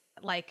is,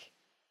 like,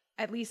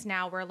 at least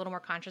now we're a little more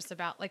conscious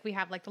about, like, we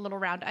have like the little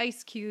round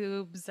ice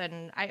cubes,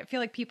 and I feel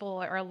like people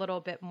are a little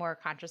bit more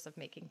conscious of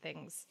making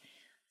things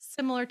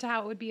similar to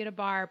how it would be at a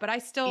bar, but I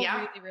still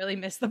really, really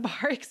miss the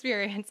bar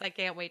experience. I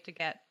can't wait to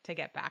get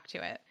back to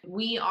it.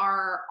 We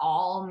are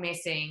all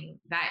missing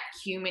that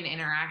human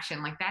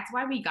interaction. Like, that's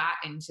why we got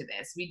into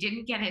this. We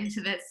didn't get into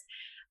this.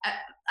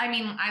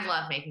 I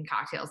love making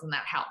cocktails and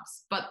that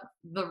helps, but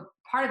the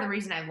part of the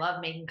reason I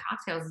love making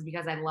cocktails is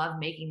because I love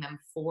making them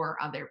for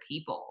other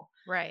people.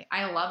 Right.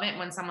 I love it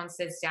when someone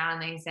sits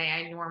down and they say,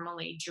 I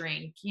normally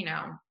drink,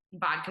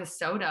 vodka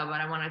soda,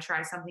 but I want to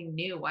try something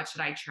new. What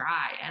should I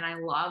try? And I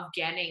love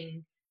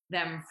getting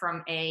them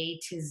from A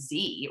to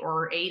Z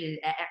or A to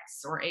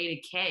X or A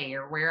to K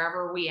or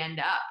wherever we end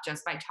up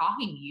just by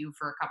talking to you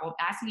for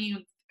asking you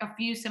a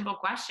few simple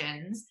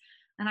questions.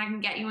 And I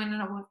can get you into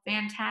a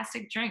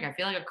fantastic drink. I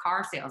feel like a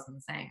car salesman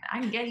saying that.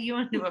 I can get you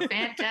into a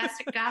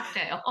fantastic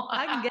cocktail.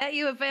 I can get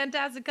you a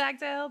fantastic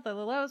cocktail for the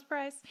lowest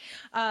price.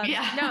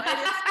 Yeah. No,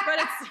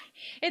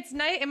 it's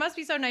nice. It must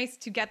be so nice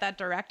to get that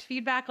direct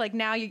feedback. Like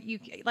now you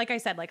like I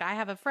said, like I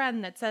have a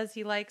friend that says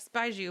he likes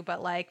Baijiu,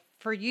 but like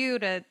for you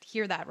to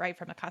hear that right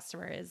from a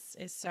customer is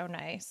so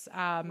nice.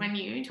 When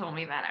you told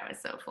me that, I was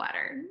so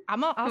flattered. I'll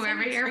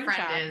Whoever send you a your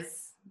friend screenshot.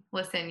 is,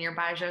 listen, your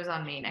Baijiu's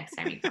on me next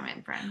time you come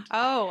in, friend.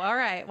 Oh, all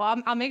right.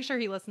 Well, I'll make sure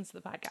he listens to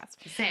the podcast.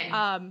 Listen,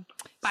 Um,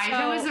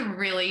 Baijiu is so- a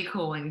really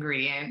cool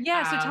ingredient.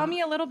 Yeah, so tell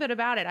me a little bit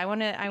about it. I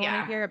want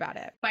to hear about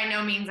it. By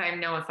no means I have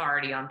no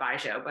authority on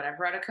Baijiu, but I've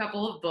read a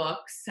couple of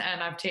books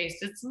and I've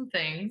tasted some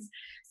things.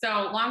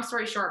 So long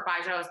story short,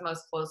 Baijiu is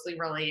most closely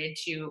related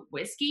to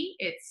whiskey.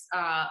 It's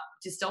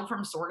distilled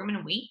from sorghum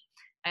and wheat,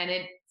 and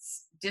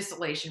its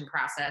distillation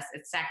process,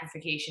 its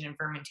saccharification and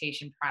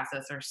fermentation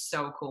process are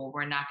so cool.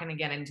 We're not going to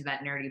get into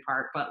that nerdy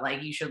part, but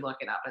like you should look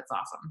it up. It's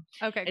awesome.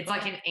 Okay, It's cool.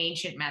 like an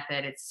ancient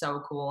method. It's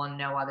so cool, and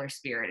no other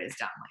spirit is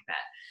done like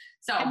that.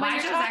 So And when Baijiu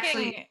you're is talking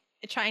actually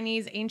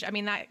Chinese ancient, I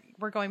mean that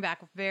we're going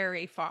back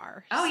very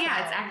far. Oh, yeah,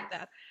 So it's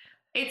that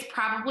it's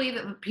probably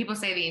people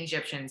say the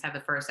Egyptians had the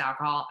first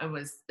alcohol. It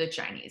was the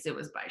Chinese. It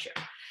was Baijiu.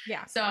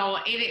 yeah. So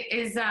it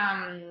is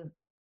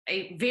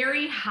a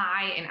very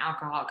high in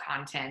alcohol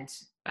content,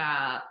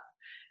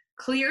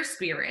 clear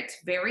spirit,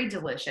 very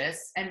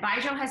delicious. And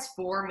Baijiu has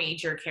four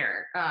major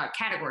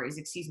categories.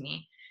 Excuse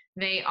me.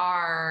 They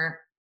are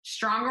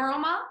strong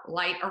aroma,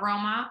 light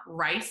aroma,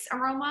 rice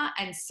aroma,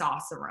 and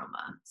sauce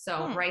aroma.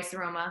 So rice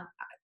aroma,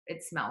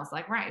 it smells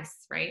like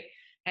rice, right?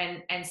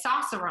 And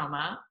sauce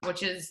aroma,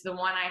 which is the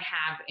one I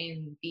have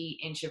in the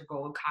Inch of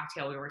Gold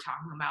cocktail we were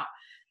talking about,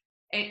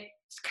 it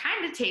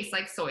kind of tastes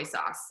like soy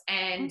sauce.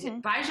 And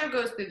Baijiu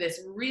goes through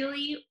this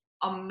really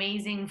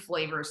amazing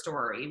flavor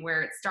story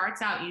where it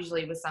starts out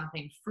usually with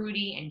something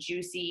fruity and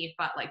juicy,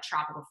 but like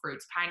tropical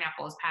fruits,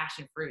 pineapples,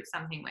 passion fruit,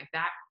 something like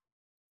that.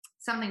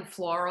 Something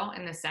floral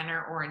in the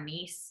center or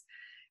anise.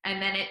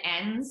 And then it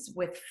ends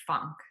with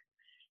funk.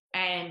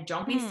 And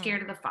don't be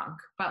scared of the funk,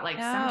 but like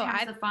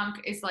sometimes the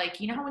funk is like,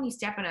 you know how when you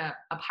step in a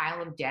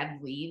pile of dead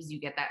leaves, you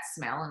get that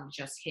smell and it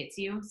just hits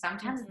you?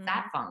 Sometimes it's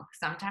that funk.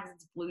 Sometimes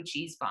it's blue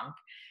cheese funk.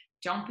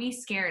 Don't be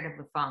scared of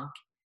the funk.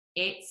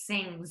 It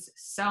sings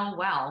so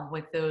well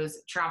with those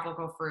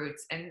tropical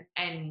fruits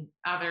and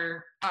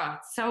other,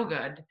 so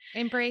good.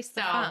 Embrace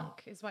the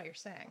funk is what you're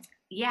saying.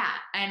 Yeah.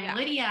 And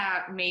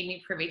Lydia made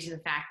me privy to the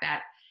fact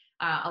that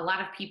a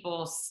lot of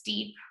people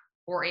steep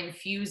or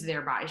infuse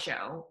their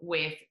Baijiu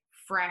with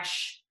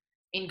fresh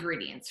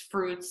ingredients,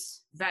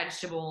 fruits,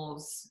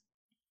 vegetables,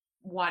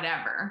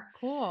 whatever.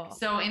 Cool.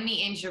 So in the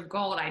Inch of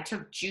Gold, I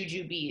took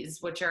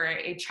jujubes, which are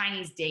a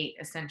Chinese date,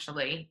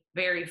 essentially,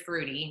 very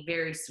fruity,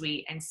 very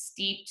sweet, and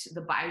steeped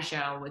the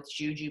Baijiu with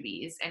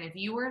jujubes. And if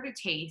you were to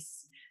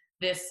taste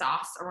this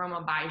sauce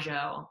aroma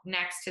Baijiu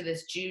next to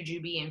this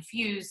jujube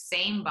infused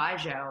same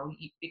Baijiu,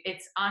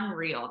 it's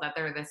unreal that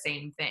they're the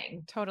same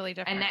thing. Totally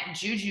different. And that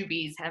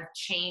jujubes have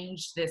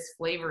changed this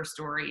flavor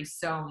story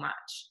so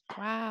much.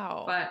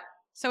 Wow. But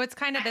so it's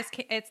kind of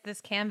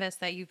this canvas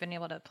that you've been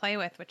able to play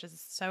with, which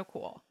is so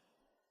cool.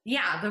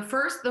 Yeah, the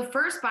first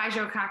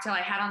Baijiu cocktail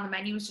I had on the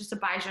menu was just a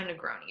Baijiu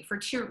Negroni for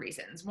two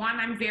reasons. One,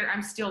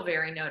 I'm still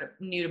very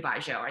new to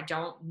Baijiu. I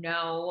don't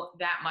know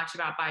that much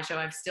about Baijiu.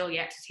 I've still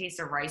yet to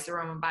taste a rice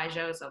aroma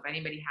Baijiu. So if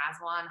anybody has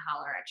one,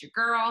 holler at your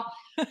girl.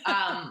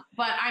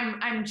 But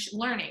I'm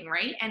learning,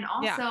 right? And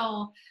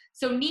also,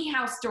 so Ni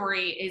Hao's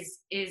story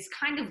is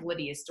kind of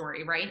Lydia's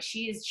story, right?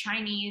 She is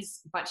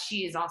Chinese, but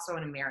she is also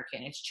an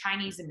American. It's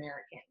Chinese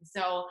American.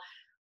 So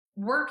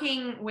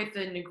working with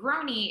the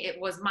Negroni, it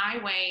was my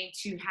way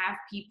to have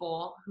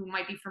people who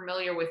might be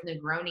familiar with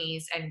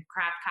Negronis and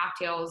craft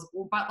cocktails,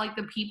 but like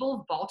the people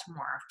of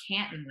Baltimore, of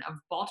Canton, of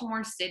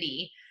Baltimore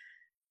City,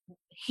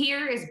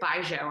 here is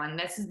Baijiu, and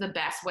this is the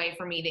best way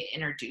for me to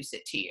introduce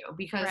it to you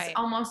because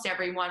almost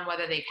everyone,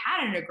 whether they've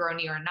had a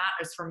Negroni or not,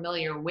 is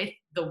familiar with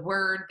the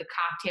word, the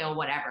cocktail,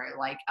 whatever.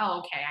 Like, oh,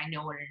 okay, I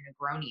know what a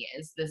Negroni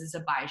is. This is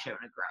a Baijiu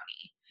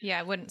Negroni. Yeah,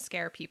 it wouldn't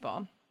scare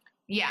people.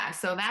 Yeah,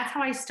 so that's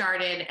how I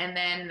started, and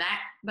then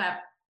that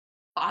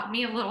bought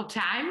me a little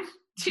time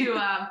to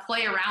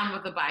play around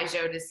with the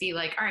Baijiu to see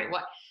like, all right,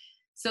 what?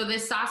 So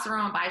this sauce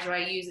aroma Baijiu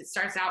I use, it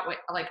starts out with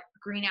like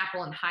green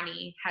apple and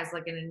honey, has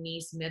like an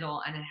anise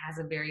middle, and it has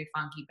a very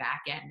funky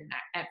back end. And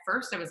at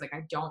first I was like,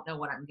 I don't know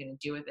what I'm going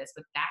to do with this,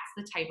 but that's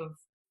the type of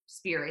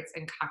spirits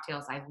and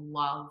cocktails I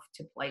love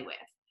to play with.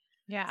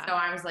 Yeah. So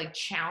I was like,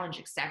 challenge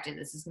accepted.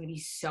 This is going to be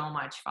so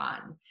much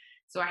fun.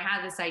 So I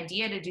had this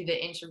idea to do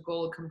the Inch of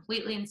Gold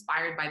completely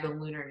inspired by the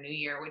Lunar New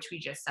Year, which we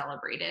just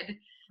celebrated.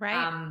 Right.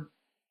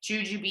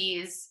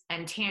 jujubes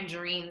and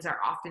tangerines are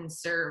often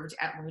served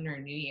at Lunar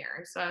New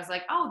Year. So I was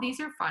like, oh, these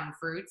are fun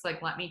fruits.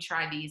 Like, let me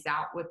try these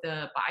out with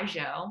the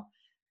baijiu.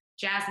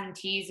 Jasmine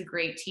tea is a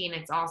great tea, and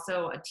it's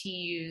also a tea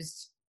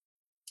used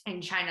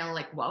in China to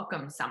like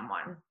welcome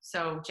someone.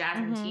 So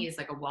jasmine tea is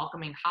like a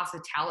welcoming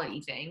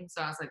hospitality thing.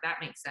 So I was like, that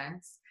makes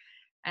sense.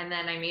 And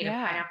then I made a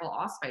pineapple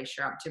allspice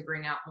shrub to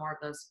bring out more of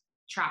those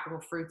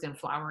tropical fruits and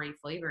flowery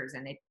flavors.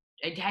 And I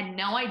had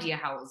no idea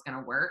how it was going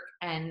to work.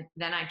 And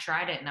then I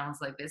tried it and I was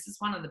like, this is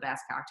one of the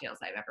best cocktails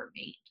I've ever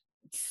made.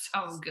 It's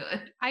so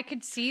good. I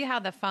could see how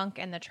the funk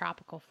and the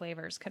tropical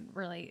flavors could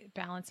really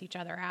balance each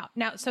other out.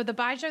 Now, so the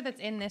baijiu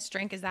that's in this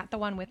drink, is that the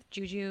one with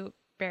juju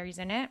berries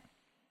in it?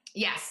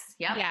 Yes.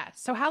 Yep. Yeah.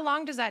 So how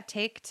long does that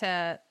take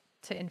to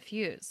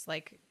infuse?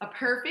 Like a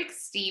perfect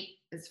steep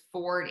is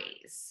 4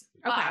 days.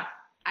 Okay. But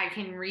I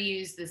can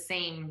reuse the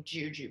same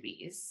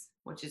jujubes,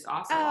 which is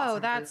also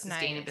awesome that's for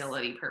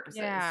sustainability purposes.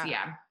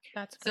 Yeah.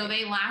 That's great. So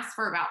they last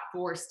for about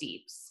 4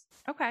 steeps.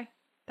 Okay.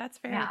 That's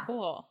very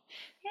cool.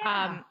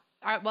 Yeah.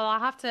 All right. Well, I'll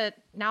have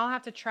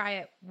to try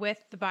it with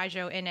the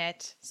baijiu in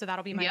it. So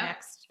that'll be my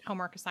next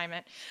homework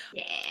assignment.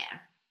 Yeah.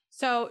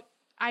 So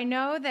I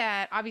know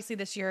that obviously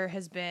this year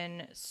has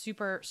been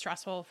super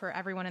stressful for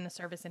everyone in the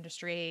service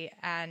industry.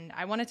 And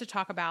I wanted to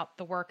talk about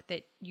the work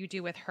that you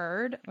do with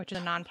HERD, which is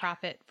a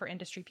nonprofit for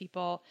industry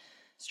people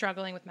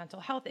struggling with mental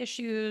health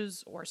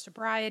issues or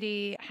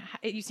sobriety.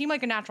 You seem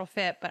like a natural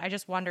fit, but I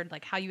just wondered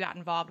like how you got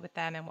involved with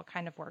them and what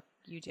kind of work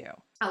you do.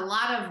 A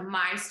lot of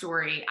my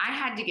story, I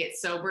had to get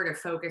sober to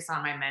focus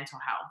on my mental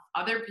health.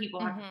 Other people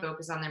have to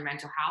focus on their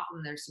mental health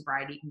and their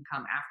sobriety can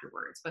come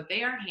afterwards, but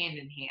they are hand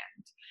in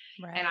hand.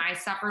 Right. And I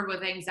suffered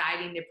with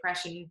anxiety and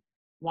depression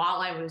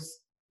while I was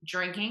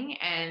drinking,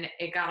 and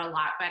it got a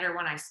lot better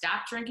when I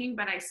stopped drinking,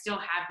 but I still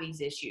have these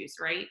issues,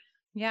 right?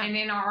 Yeah. And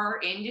in our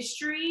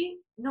industry,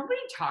 nobody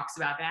talks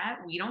about that.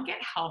 We don't get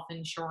health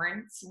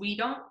insurance. We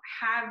don't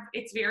have,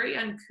 it's very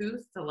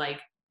uncouth to like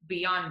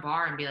be on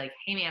bar and be like,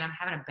 hey man, I'm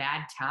having a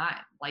bad time.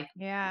 Like,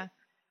 yeah.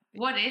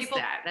 What is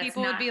that? That's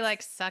people would be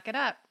like, suck it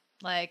up.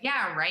 Like,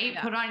 yeah, right.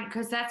 Yeah. Put on,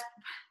 because that's,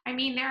 I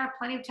mean, there are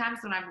plenty of times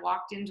when I've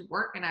walked into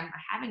work and I'm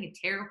having a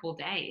terrible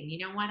day. And you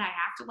know what? I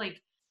have to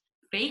like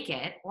fake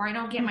it or I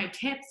don't get my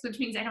tips, which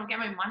means I don't get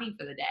my money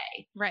for the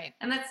day. Right.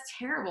 And that's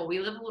terrible. We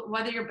live,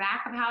 whether you're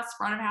back of house,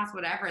 front of house,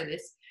 whatever,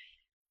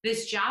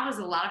 this job is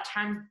a lot of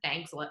times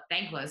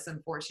thankless,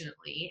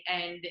 unfortunately.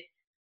 And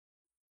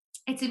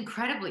it's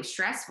incredibly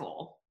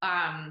stressful.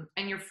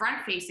 And you're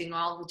front facing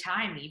all the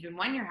time, even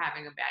when you're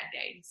having a bad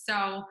day.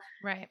 So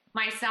right.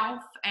 Myself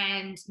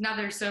and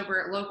another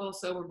local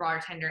sober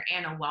bartender,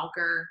 Anna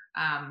Welker,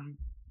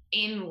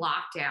 in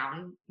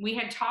lockdown, we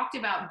had talked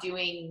about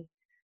doing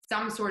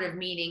some sort of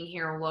meeting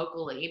here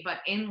locally, but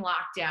in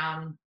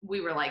lockdown,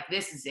 we were like,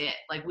 this is it.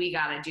 Like, we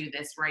got to do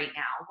this right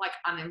now. Like,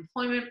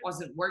 unemployment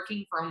wasn't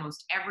working for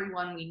almost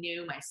everyone we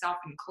knew, myself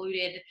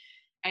included.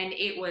 And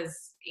it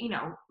was, you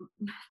know,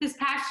 this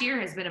past year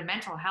has been a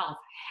mental health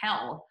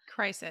hell.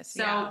 Crisis.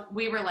 So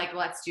we were like,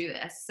 let's do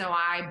this. So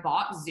I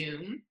bought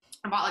Zoom.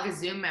 I bought like a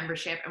Zoom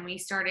membership and we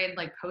started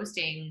like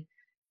posting.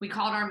 We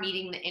called our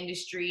meeting the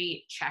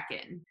industry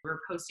check-in. We were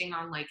posting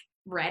on like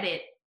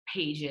Reddit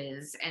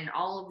pages and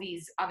all of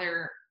these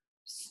other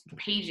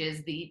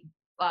pages, the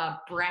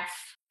Breath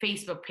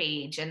Facebook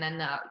page, and then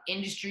the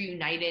Industry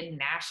United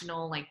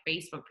National like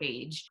Facebook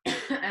page.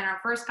 And our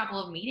first couple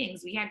of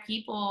meetings, we had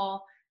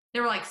people,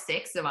 there were like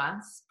 6 of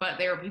us, but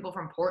there were people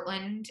from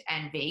Portland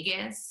and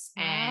Vegas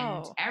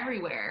and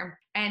everywhere.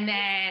 And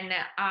then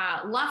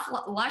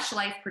Lush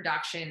Life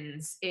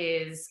Productions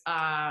is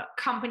a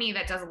company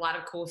that does a lot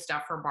of cool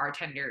stuff for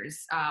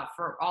bartenders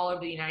for all over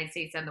the United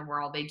States and the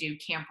world. They do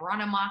Camp Run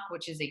Amok,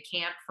 which is a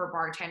camp for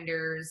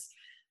bartenders.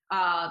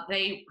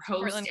 They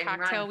host Portland and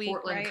Cocktail run Week,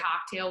 Portland right?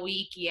 Cocktail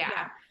Week.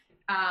 Yeah.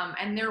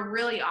 And they're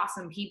really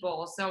awesome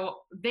people. So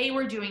they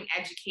were doing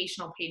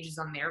educational pages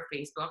on their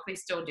Facebook. They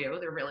still do.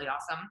 They're really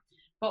awesome.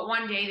 But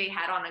one day they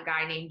had on a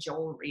guy named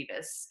Joel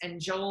Rivas.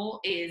 And Joel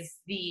is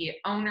the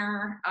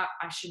owner.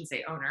 I shouldn't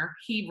say owner.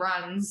 He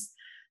runs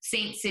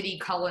Saint City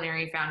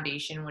Culinary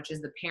Foundation, which is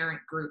the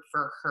parent group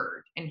for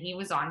HERD. And he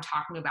was on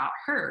talking about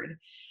HERD.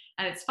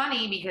 And it's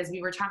funny because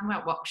we were talking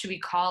about what should we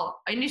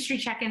call industry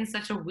check-in,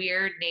 such a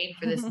weird name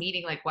for this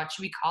meeting. Like, what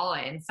should we call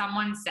it? And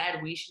someone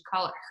said we should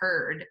call it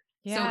HERD.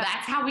 Yeah. So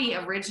that's how we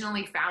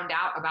originally found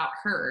out about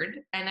HERD.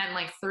 And then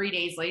like 3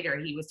 days later,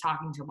 he was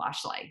talking to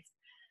Lush Life.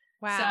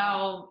 Wow.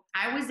 So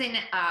I was in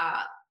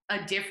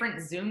a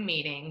different Zoom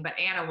meeting, but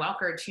Anna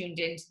Welker tuned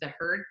into the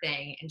HERD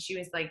thing. And she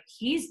was like,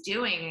 he's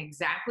doing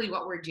exactly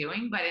what we're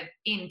doing, but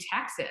in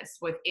Texas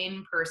with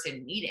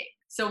in-person meetings.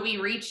 So we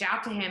reached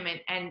out to him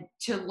and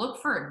to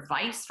look for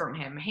advice from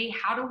him. Hey,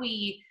 how do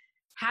we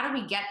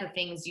get the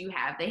things you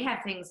have? They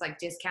have things like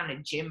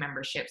discounted gym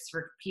memberships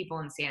for people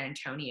in San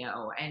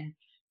Antonio, and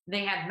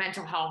they have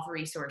mental health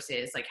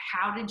resources. Like,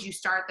 how did you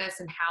start this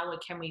and how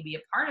can we be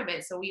a part of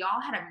it? So we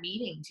all had a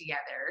meeting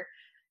together.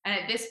 And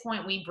at this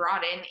point we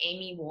brought in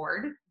Amy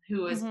Ward,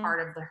 who is Mhm. part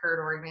of the Herd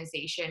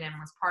organization and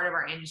was part of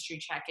our industry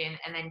check-in,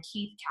 and then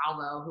Keith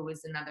Calvo, who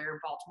was another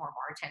Baltimore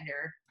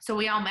bartender. So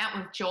we all met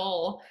with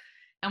Joel,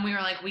 and we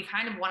were like, we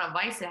kind of want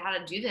advice on how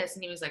to do this.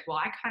 And he was like, well,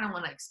 I kind of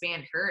want to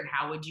expand Herd.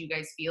 How would you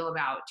guys feel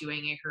about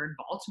doing a Herd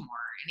Baltimore?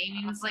 And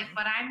Amy was like, Awesome.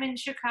 but I'm in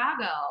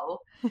Chicago.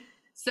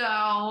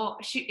 So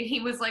he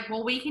was like,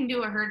 well, we can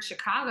do a Herd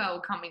Chicago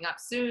coming up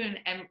soon.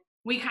 And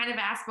we kind of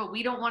asked, but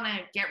we don't want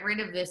to get rid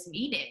of this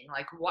meeting.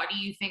 Like, what do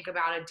you think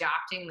about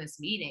adopting this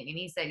meeting? And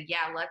he said,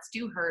 yeah, let's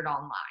do Herd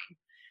online.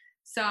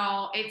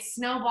 So it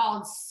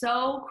snowballed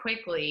so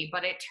quickly,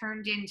 but it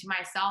turned into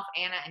myself,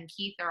 Anna, and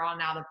Keith are all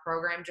now the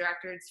program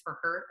directors for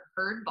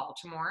Herd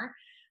Baltimore.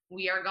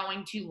 We are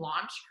going to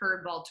launch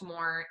Herd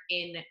Baltimore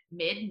in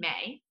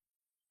mid-May.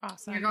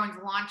 Awesome. You're going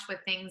to launch with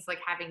things like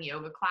having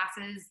yoga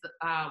classes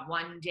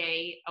 1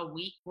 day a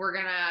week. We're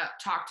going to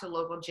talk to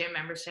local gym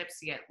memberships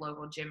to get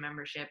local gym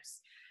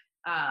memberships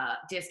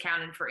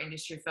discounted for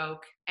industry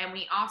folk. And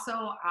we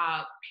also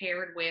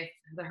paired with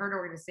the Herd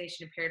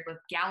organization, paired with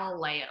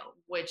Galileo,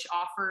 which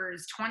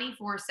offers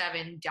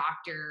 24/7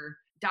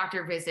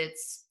 doctor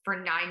visits for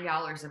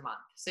 $9 a month.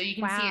 So you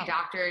can see a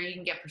doctor, you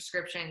can get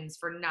prescriptions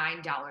for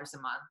 $9 a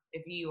month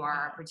if you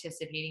are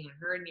participating in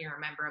Herd and you're a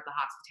member of the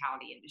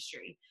hospitality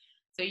industry.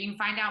 So you can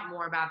find out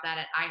more about that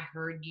at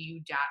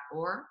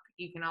iheardyou.org.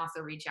 You can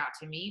also reach out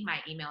to me.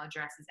 My email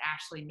address is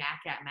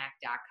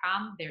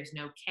ashleymack@mac.com. There's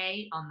no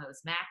K on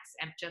those Macs,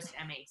 just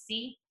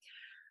MAC.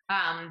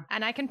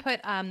 And I can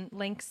put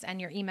links and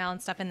your email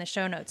and stuff in the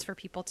show notes for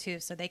people too,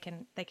 so they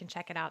can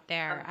check it out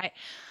there.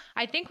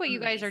 I think what you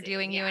guys are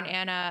doing, you and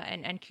Anna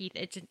and Keith,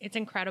 it's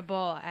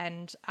incredible.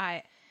 And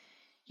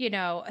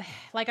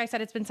like I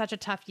said, it's been such a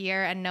tough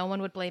year, and no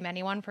one would blame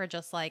anyone for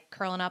just like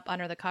curling up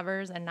under the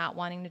covers and not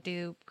wanting to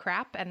do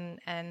crap. And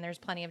there's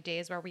plenty of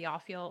days where we all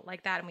feel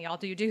like that, and we all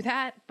do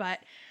that. But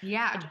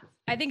yeah,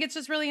 I think it's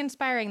just really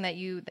inspiring that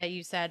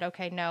you said,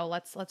 okay, no,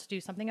 let's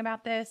do something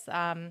about this.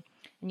 And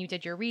you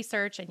did your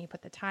research and you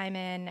put the time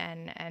in,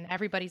 and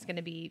everybody's going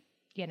to be,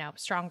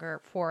 stronger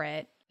for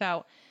it.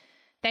 So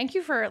thank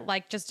you for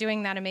like just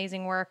doing that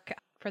amazing work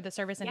for the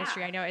service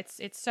industry. I know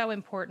it's so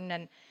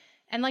important.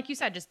 And like you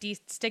said, just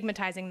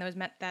destigmatizing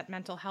that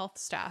mental health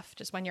stuff,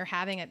 just when you're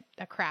having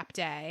a crap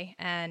day,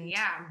 and,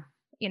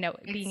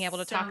 being able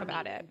to talk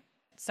about it.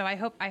 So I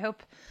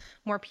hope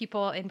more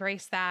people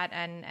embrace that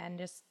and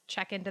just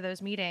check into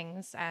those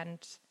meetings.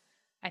 And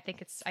I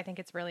think it's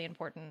really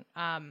important.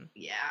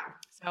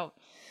 So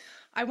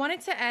I wanted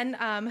to end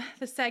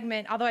the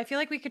segment, although I feel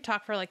like we could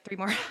talk for like 3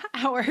 more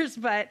hours,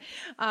 but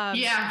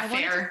I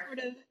wanted to sort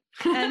of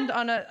end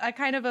on a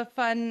kind of a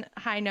fun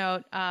high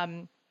note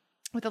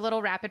with a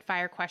little rapid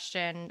fire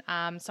question.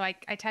 So I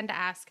tend to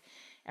ask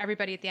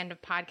everybody at the end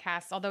of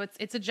podcasts, although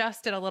it's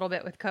adjusted a little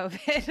bit with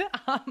COVID.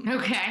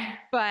 Okay.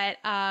 But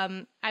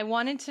I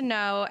wanted to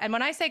know, and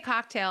when I say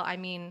cocktail, I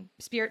mean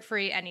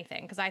spirit-free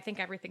anything, because I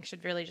think everything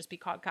should really just be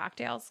called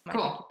cocktails.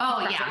 Cool.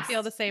 I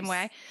feel the same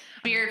way.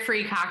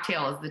 Spirit-free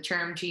cocktail is the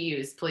term to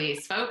use,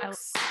 please,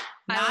 folks.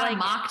 Not a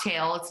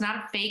mocktail. It's not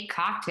a fake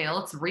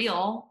cocktail. It's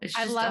real. It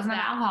just doesn't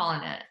have alcohol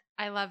in it.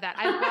 I love that.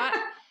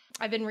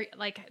 I've been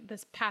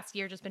this past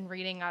year just been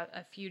reading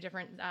a few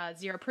different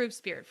zero proof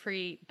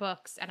spirit-free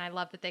books, and I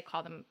love that they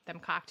call them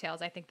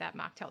cocktails. I think that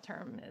mocktail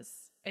term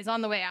is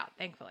on the way out,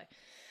 thankfully.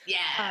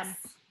 Yes.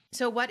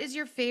 So what is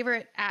your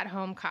favorite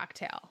at-home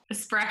cocktail?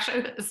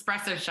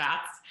 Espresso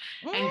shots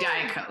and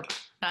Diet Coke.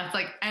 That's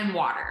and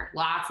water.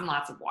 Lots and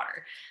lots of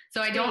water.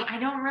 So I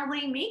don't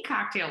really make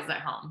cocktails at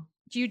home.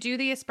 Do you do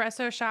the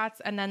espresso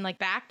shots and then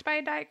backed by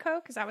a Diet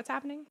Coke? Is that what's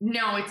happening?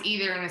 No, it's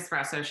either an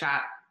espresso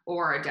shot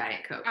or a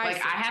Diet Coke. I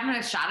have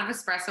a shot of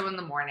espresso in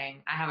the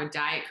morning. I have a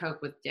Diet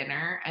Coke with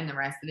dinner, and the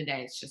rest of the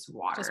day it's just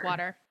water. Just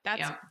water.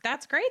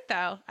 That's great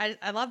though.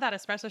 I love that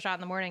espresso shot in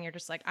the morning. You're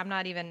just I'm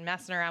not even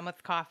messing around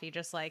with coffee.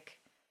 Just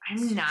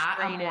I'm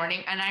not a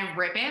morning, and I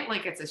rip it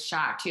like it's a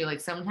shot too.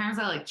 Sometimes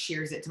I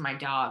cheers it to my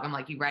dog. I'm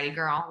like, you ready,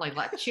 girl?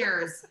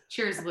 Cheers,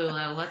 cheers,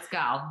 Lulu. Let's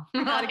go.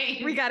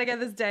 We got to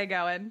get this day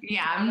going.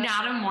 Yeah, I'm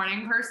not a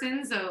morning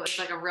person, so it's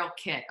a real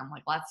kick. I'm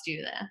like, let's do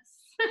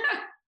this.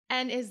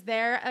 And is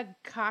there a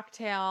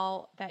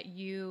cocktail that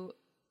you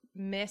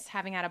miss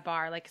having at a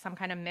bar, some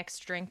kind of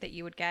mixed drink that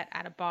you would get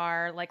at a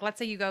bar? Let's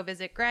say you go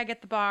visit Greg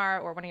at the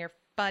bar or one of your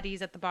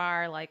buddies at the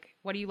bar.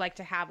 What do you like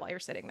to have while you're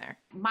sitting there?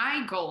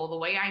 My goal, the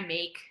way I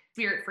make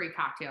spirit-free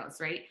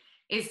cocktails, right,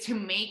 is to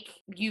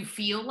make you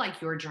feel like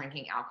you're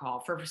drinking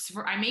alcohol.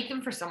 I make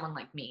them for someone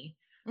like me,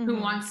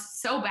 who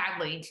wants so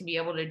badly to be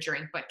able to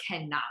drink but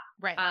cannot.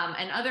 Right.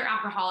 And other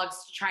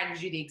alcoholics try to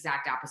do the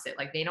exact opposite.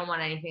 They don't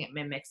want anything that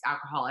mimics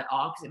alcohol at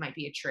all because it might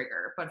be a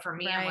trigger. But for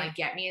me, I'm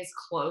get me as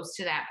close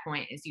to that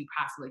point as you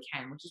possibly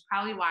can, which is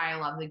probably why I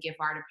love the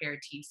Giffard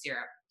aperitif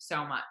syrup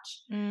so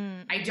much.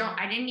 I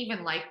didn't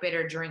even like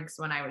bitter drinks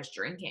when I was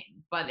drinking,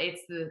 but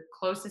it's the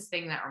closest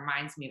thing that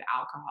reminds me of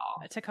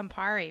alcohol. It's a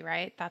Campari,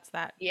 right? That's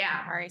that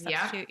Campari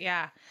substitute.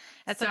 Yeah.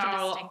 That's such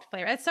a distinct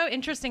flavor. It's so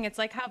interesting. It's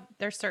how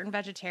there's certain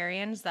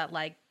vegetarians that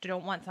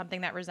don't want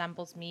something that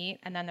resembles meat,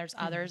 and then there's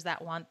others that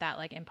want that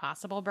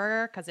Impossible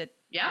Burger because it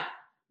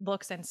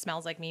looks and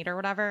smells like meat or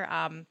whatever. It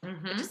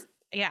Mhm. just,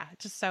 yeah,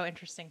 it's just so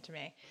interesting to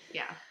me.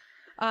 Yeah.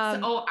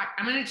 Um,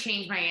 I'm going to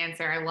change my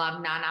answer. I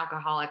love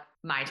non-alcoholic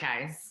Mai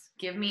Tais.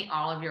 Give me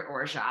all of your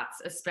ore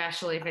shots,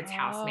 especially if it's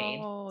house made.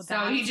 oh,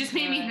 So you that's just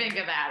made me good. think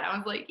of that. I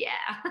was like, yeah.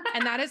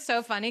 And that is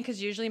so funny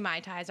because usually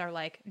Mai Tais are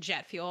like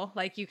jet fuel.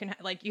 Like you can,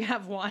 like you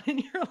have one and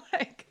you're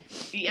like,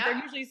 Yep.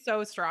 they're usually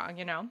so strong,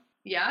 you know?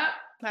 Yep.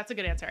 That's a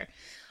good answer.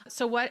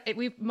 So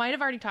we might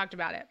have already talked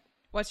about it.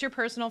 What's your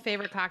personal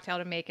favorite cocktail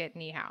to make at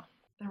Ni Hao?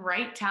 The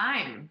right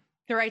time.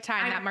 The right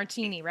time, that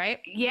martini, right?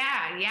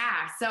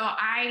 Yeah. So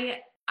I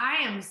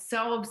am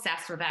so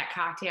obsessed with that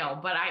cocktail,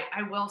 but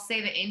I will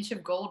say the Inch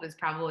of Gold is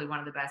probably one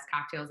of the best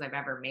cocktails I've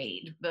ever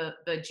made. The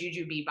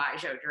Jujube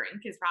Baijiu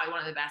drink is probably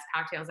one of the best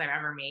cocktails I've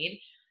ever made.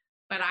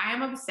 But I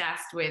am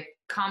obsessed with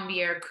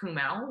Cambier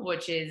Cumel,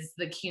 which is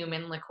the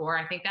cumin liqueur.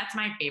 I think that's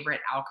my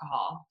favorite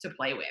alcohol to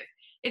play with.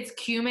 It's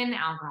cumin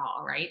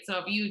alcohol, right? So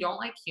if you don't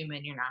like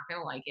cumin, you're not going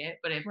to like it.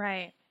 But if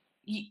Right.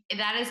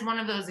 that is one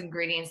of those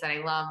ingredients that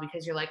I love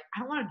because you're like, I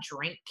don't want to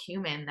drink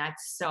cumin.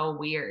 That's so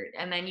weird.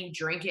 And then you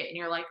drink it and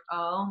you're like,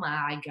 oh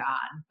my God.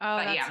 Oh,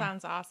 But that yeah,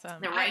 sounds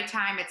awesome. the right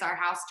time. It's our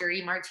house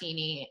dirty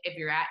martini. If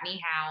you're at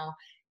Ni Hao,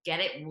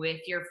 get it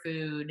with your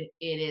food.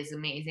 It is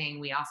amazing.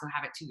 We also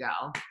have it to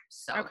go.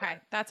 So Okay.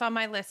 good. That's on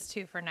my list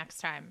too for next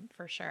time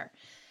for sure.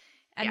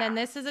 And Yeah. then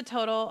this is a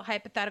total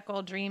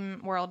hypothetical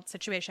dream world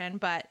situation,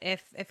 but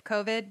if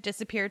COVID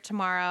disappeared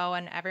tomorrow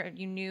and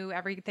you knew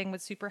everything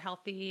was super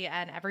healthy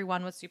and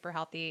everyone was super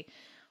healthy,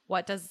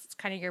 what does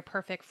kind of your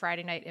perfect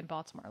Friday night in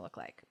Baltimore look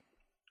like?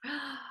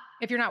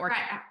 If you're not working.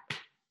 Right.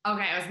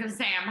 Okay, I was gonna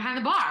say I'm behind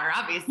the bar.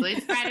 Obviously,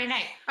 it's Friday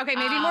night. Okay,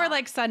 maybe more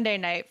like Sunday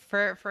night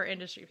for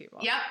industry people.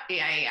 Yep.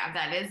 Yeah.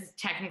 That is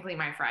technically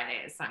my Friday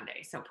is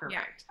Sunday, so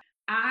perfect. Yeah.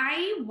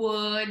 I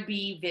would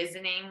be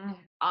visiting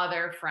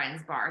other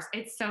friends' bars.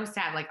 It's so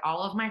sad. Like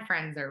all of my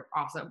friends are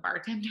also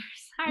bartenders.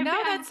 I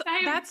That's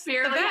the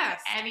barely have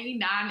best. any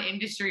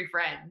non-industry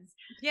friends.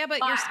 Yeah, but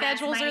your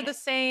schedules are the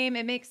same.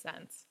 It makes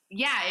sense.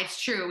 Yeah,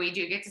 it's true. We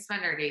do get to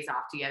spend our days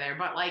off together.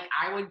 But like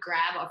I would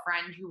grab a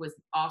friend who was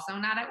also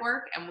not at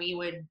work and we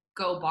would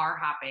go bar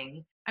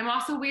hopping. I'm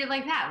also weird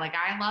like that. Like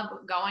I love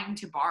going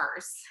to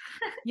bars.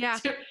 Yeah.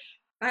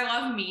 I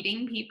love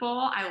meeting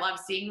people. I love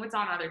seeing what's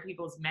on other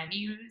people's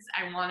menus.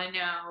 I want to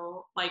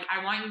know, like,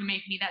 I want you to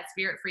make me that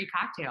spirit-free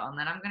cocktail and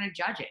then I'm going to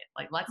judge it.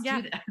 Like, let's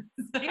do this.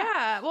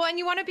 Yeah. Well, and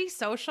you want to be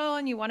social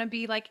and you want to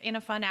be like in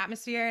a fun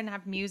atmosphere and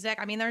have music.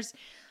 I mean, there's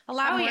a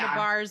lot more to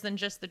bars than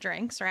just the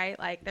drinks, right?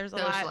 Like there's a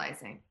lot.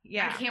 Socializing.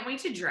 Yeah. I can't wait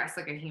to dress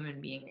like a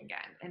human being again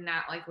and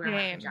not like wear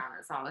my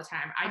pajamas all the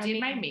time. I did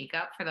my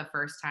makeup for the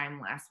first time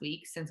last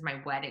week since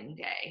my wedding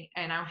day.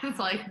 And I was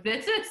like,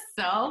 this is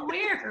so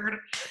weird.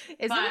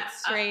 Isn't it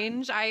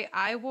strange?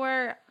 I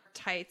wore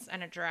tights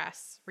and a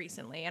dress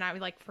recently and I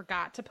like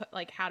forgot to put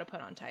like how to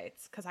put on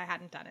tights because I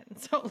hadn't done it in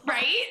so long.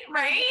 Right? Am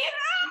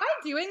I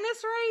doing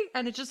this right?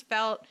 And it just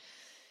felt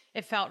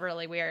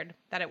really weird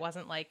that it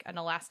wasn't like an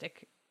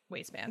elastic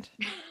waistband.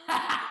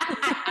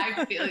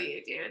 I feel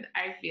you, dude.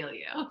 I feel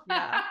you.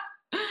 Yeah.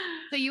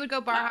 So you would go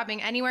bar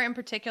hopping anywhere in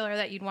particular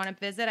that you'd want to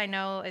visit? I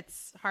know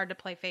it's hard to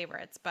play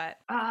favorites, but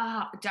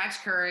Dutch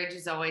Courage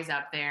is always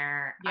up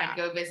there. Yeah. I'd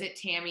go visit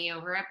Tammy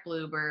over at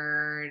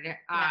Bluebird.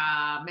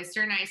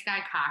 Mr. Nice Guy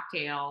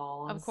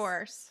Cocktails. Of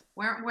course.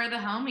 Where the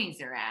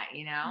homies are at,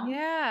 you know?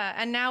 Yeah.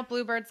 And now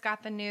Bluebird's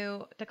got the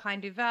new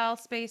Decline Duvel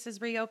space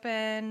is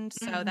reopened.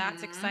 So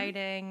that's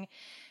exciting.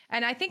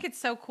 And I think it's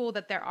so cool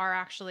that there are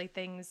actually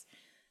things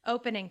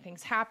opening,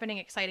 things happening,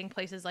 exciting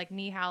places like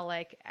Ni Hao,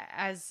 like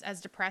as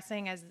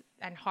depressing as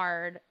and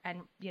hard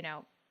and, you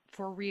know,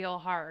 for real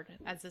hard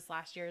as this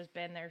last year has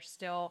been, there's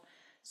still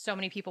so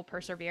many people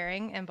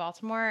persevering in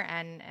Baltimore.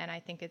 And I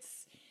think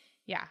it's,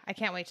 I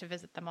can't wait to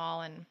visit them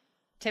all and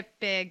tip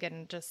big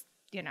and just,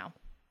 you know,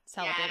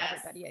 celebrate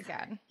everybody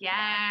again.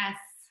 Yes.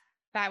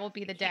 That will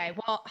be the day.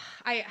 Well,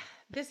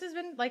 this has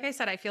been, like I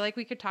said, I feel like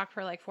we could talk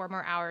for like 4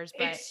 more hours,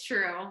 but it's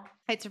true.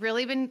 It's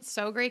really been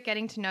so great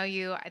getting to know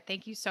you. I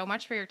thank you so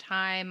much for your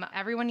time.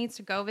 Everyone needs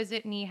to go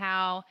visit Ni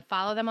Hao,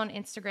 follow them on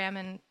Instagram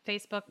and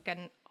Facebook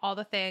and all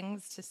the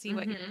things to see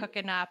what you're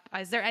cooking up.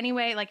 Is there any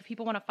way, like if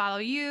people want to follow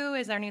you,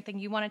 is there anything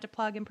you wanted to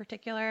plug in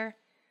particular?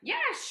 Yeah,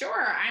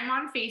 sure. I'm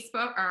on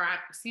Facebook,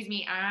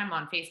 I'm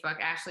on Facebook,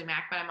 Ashley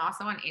Mack, but I'm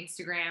also on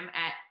Instagram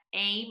at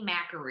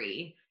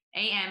amacquerie.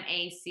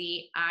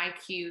 AMACQUIRI,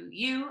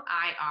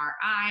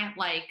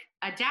 like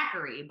a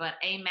daiquiri, but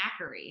a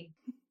macquerie.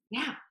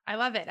 Yeah. I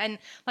love it. And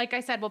like I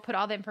said, we'll put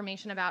all the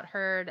information about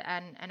Herd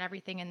and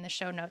everything in the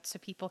show notes so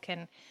people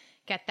can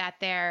get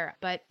that there.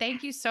 But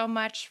thank you so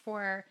much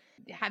for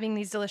having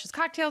these delicious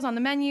cocktails on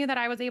the menu that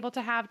I was able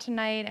to have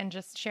tonight and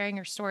just sharing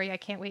your story. I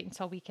can't wait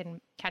until we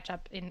can catch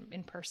up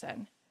in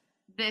person.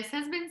 This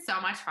has been so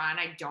much fun.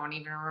 I don't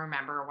even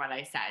remember what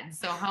I said.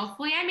 So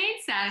hopefully I made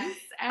sense.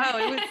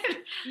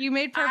 You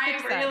made perfect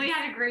sense. I really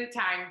had a great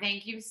time.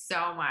 Thank you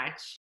so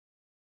much.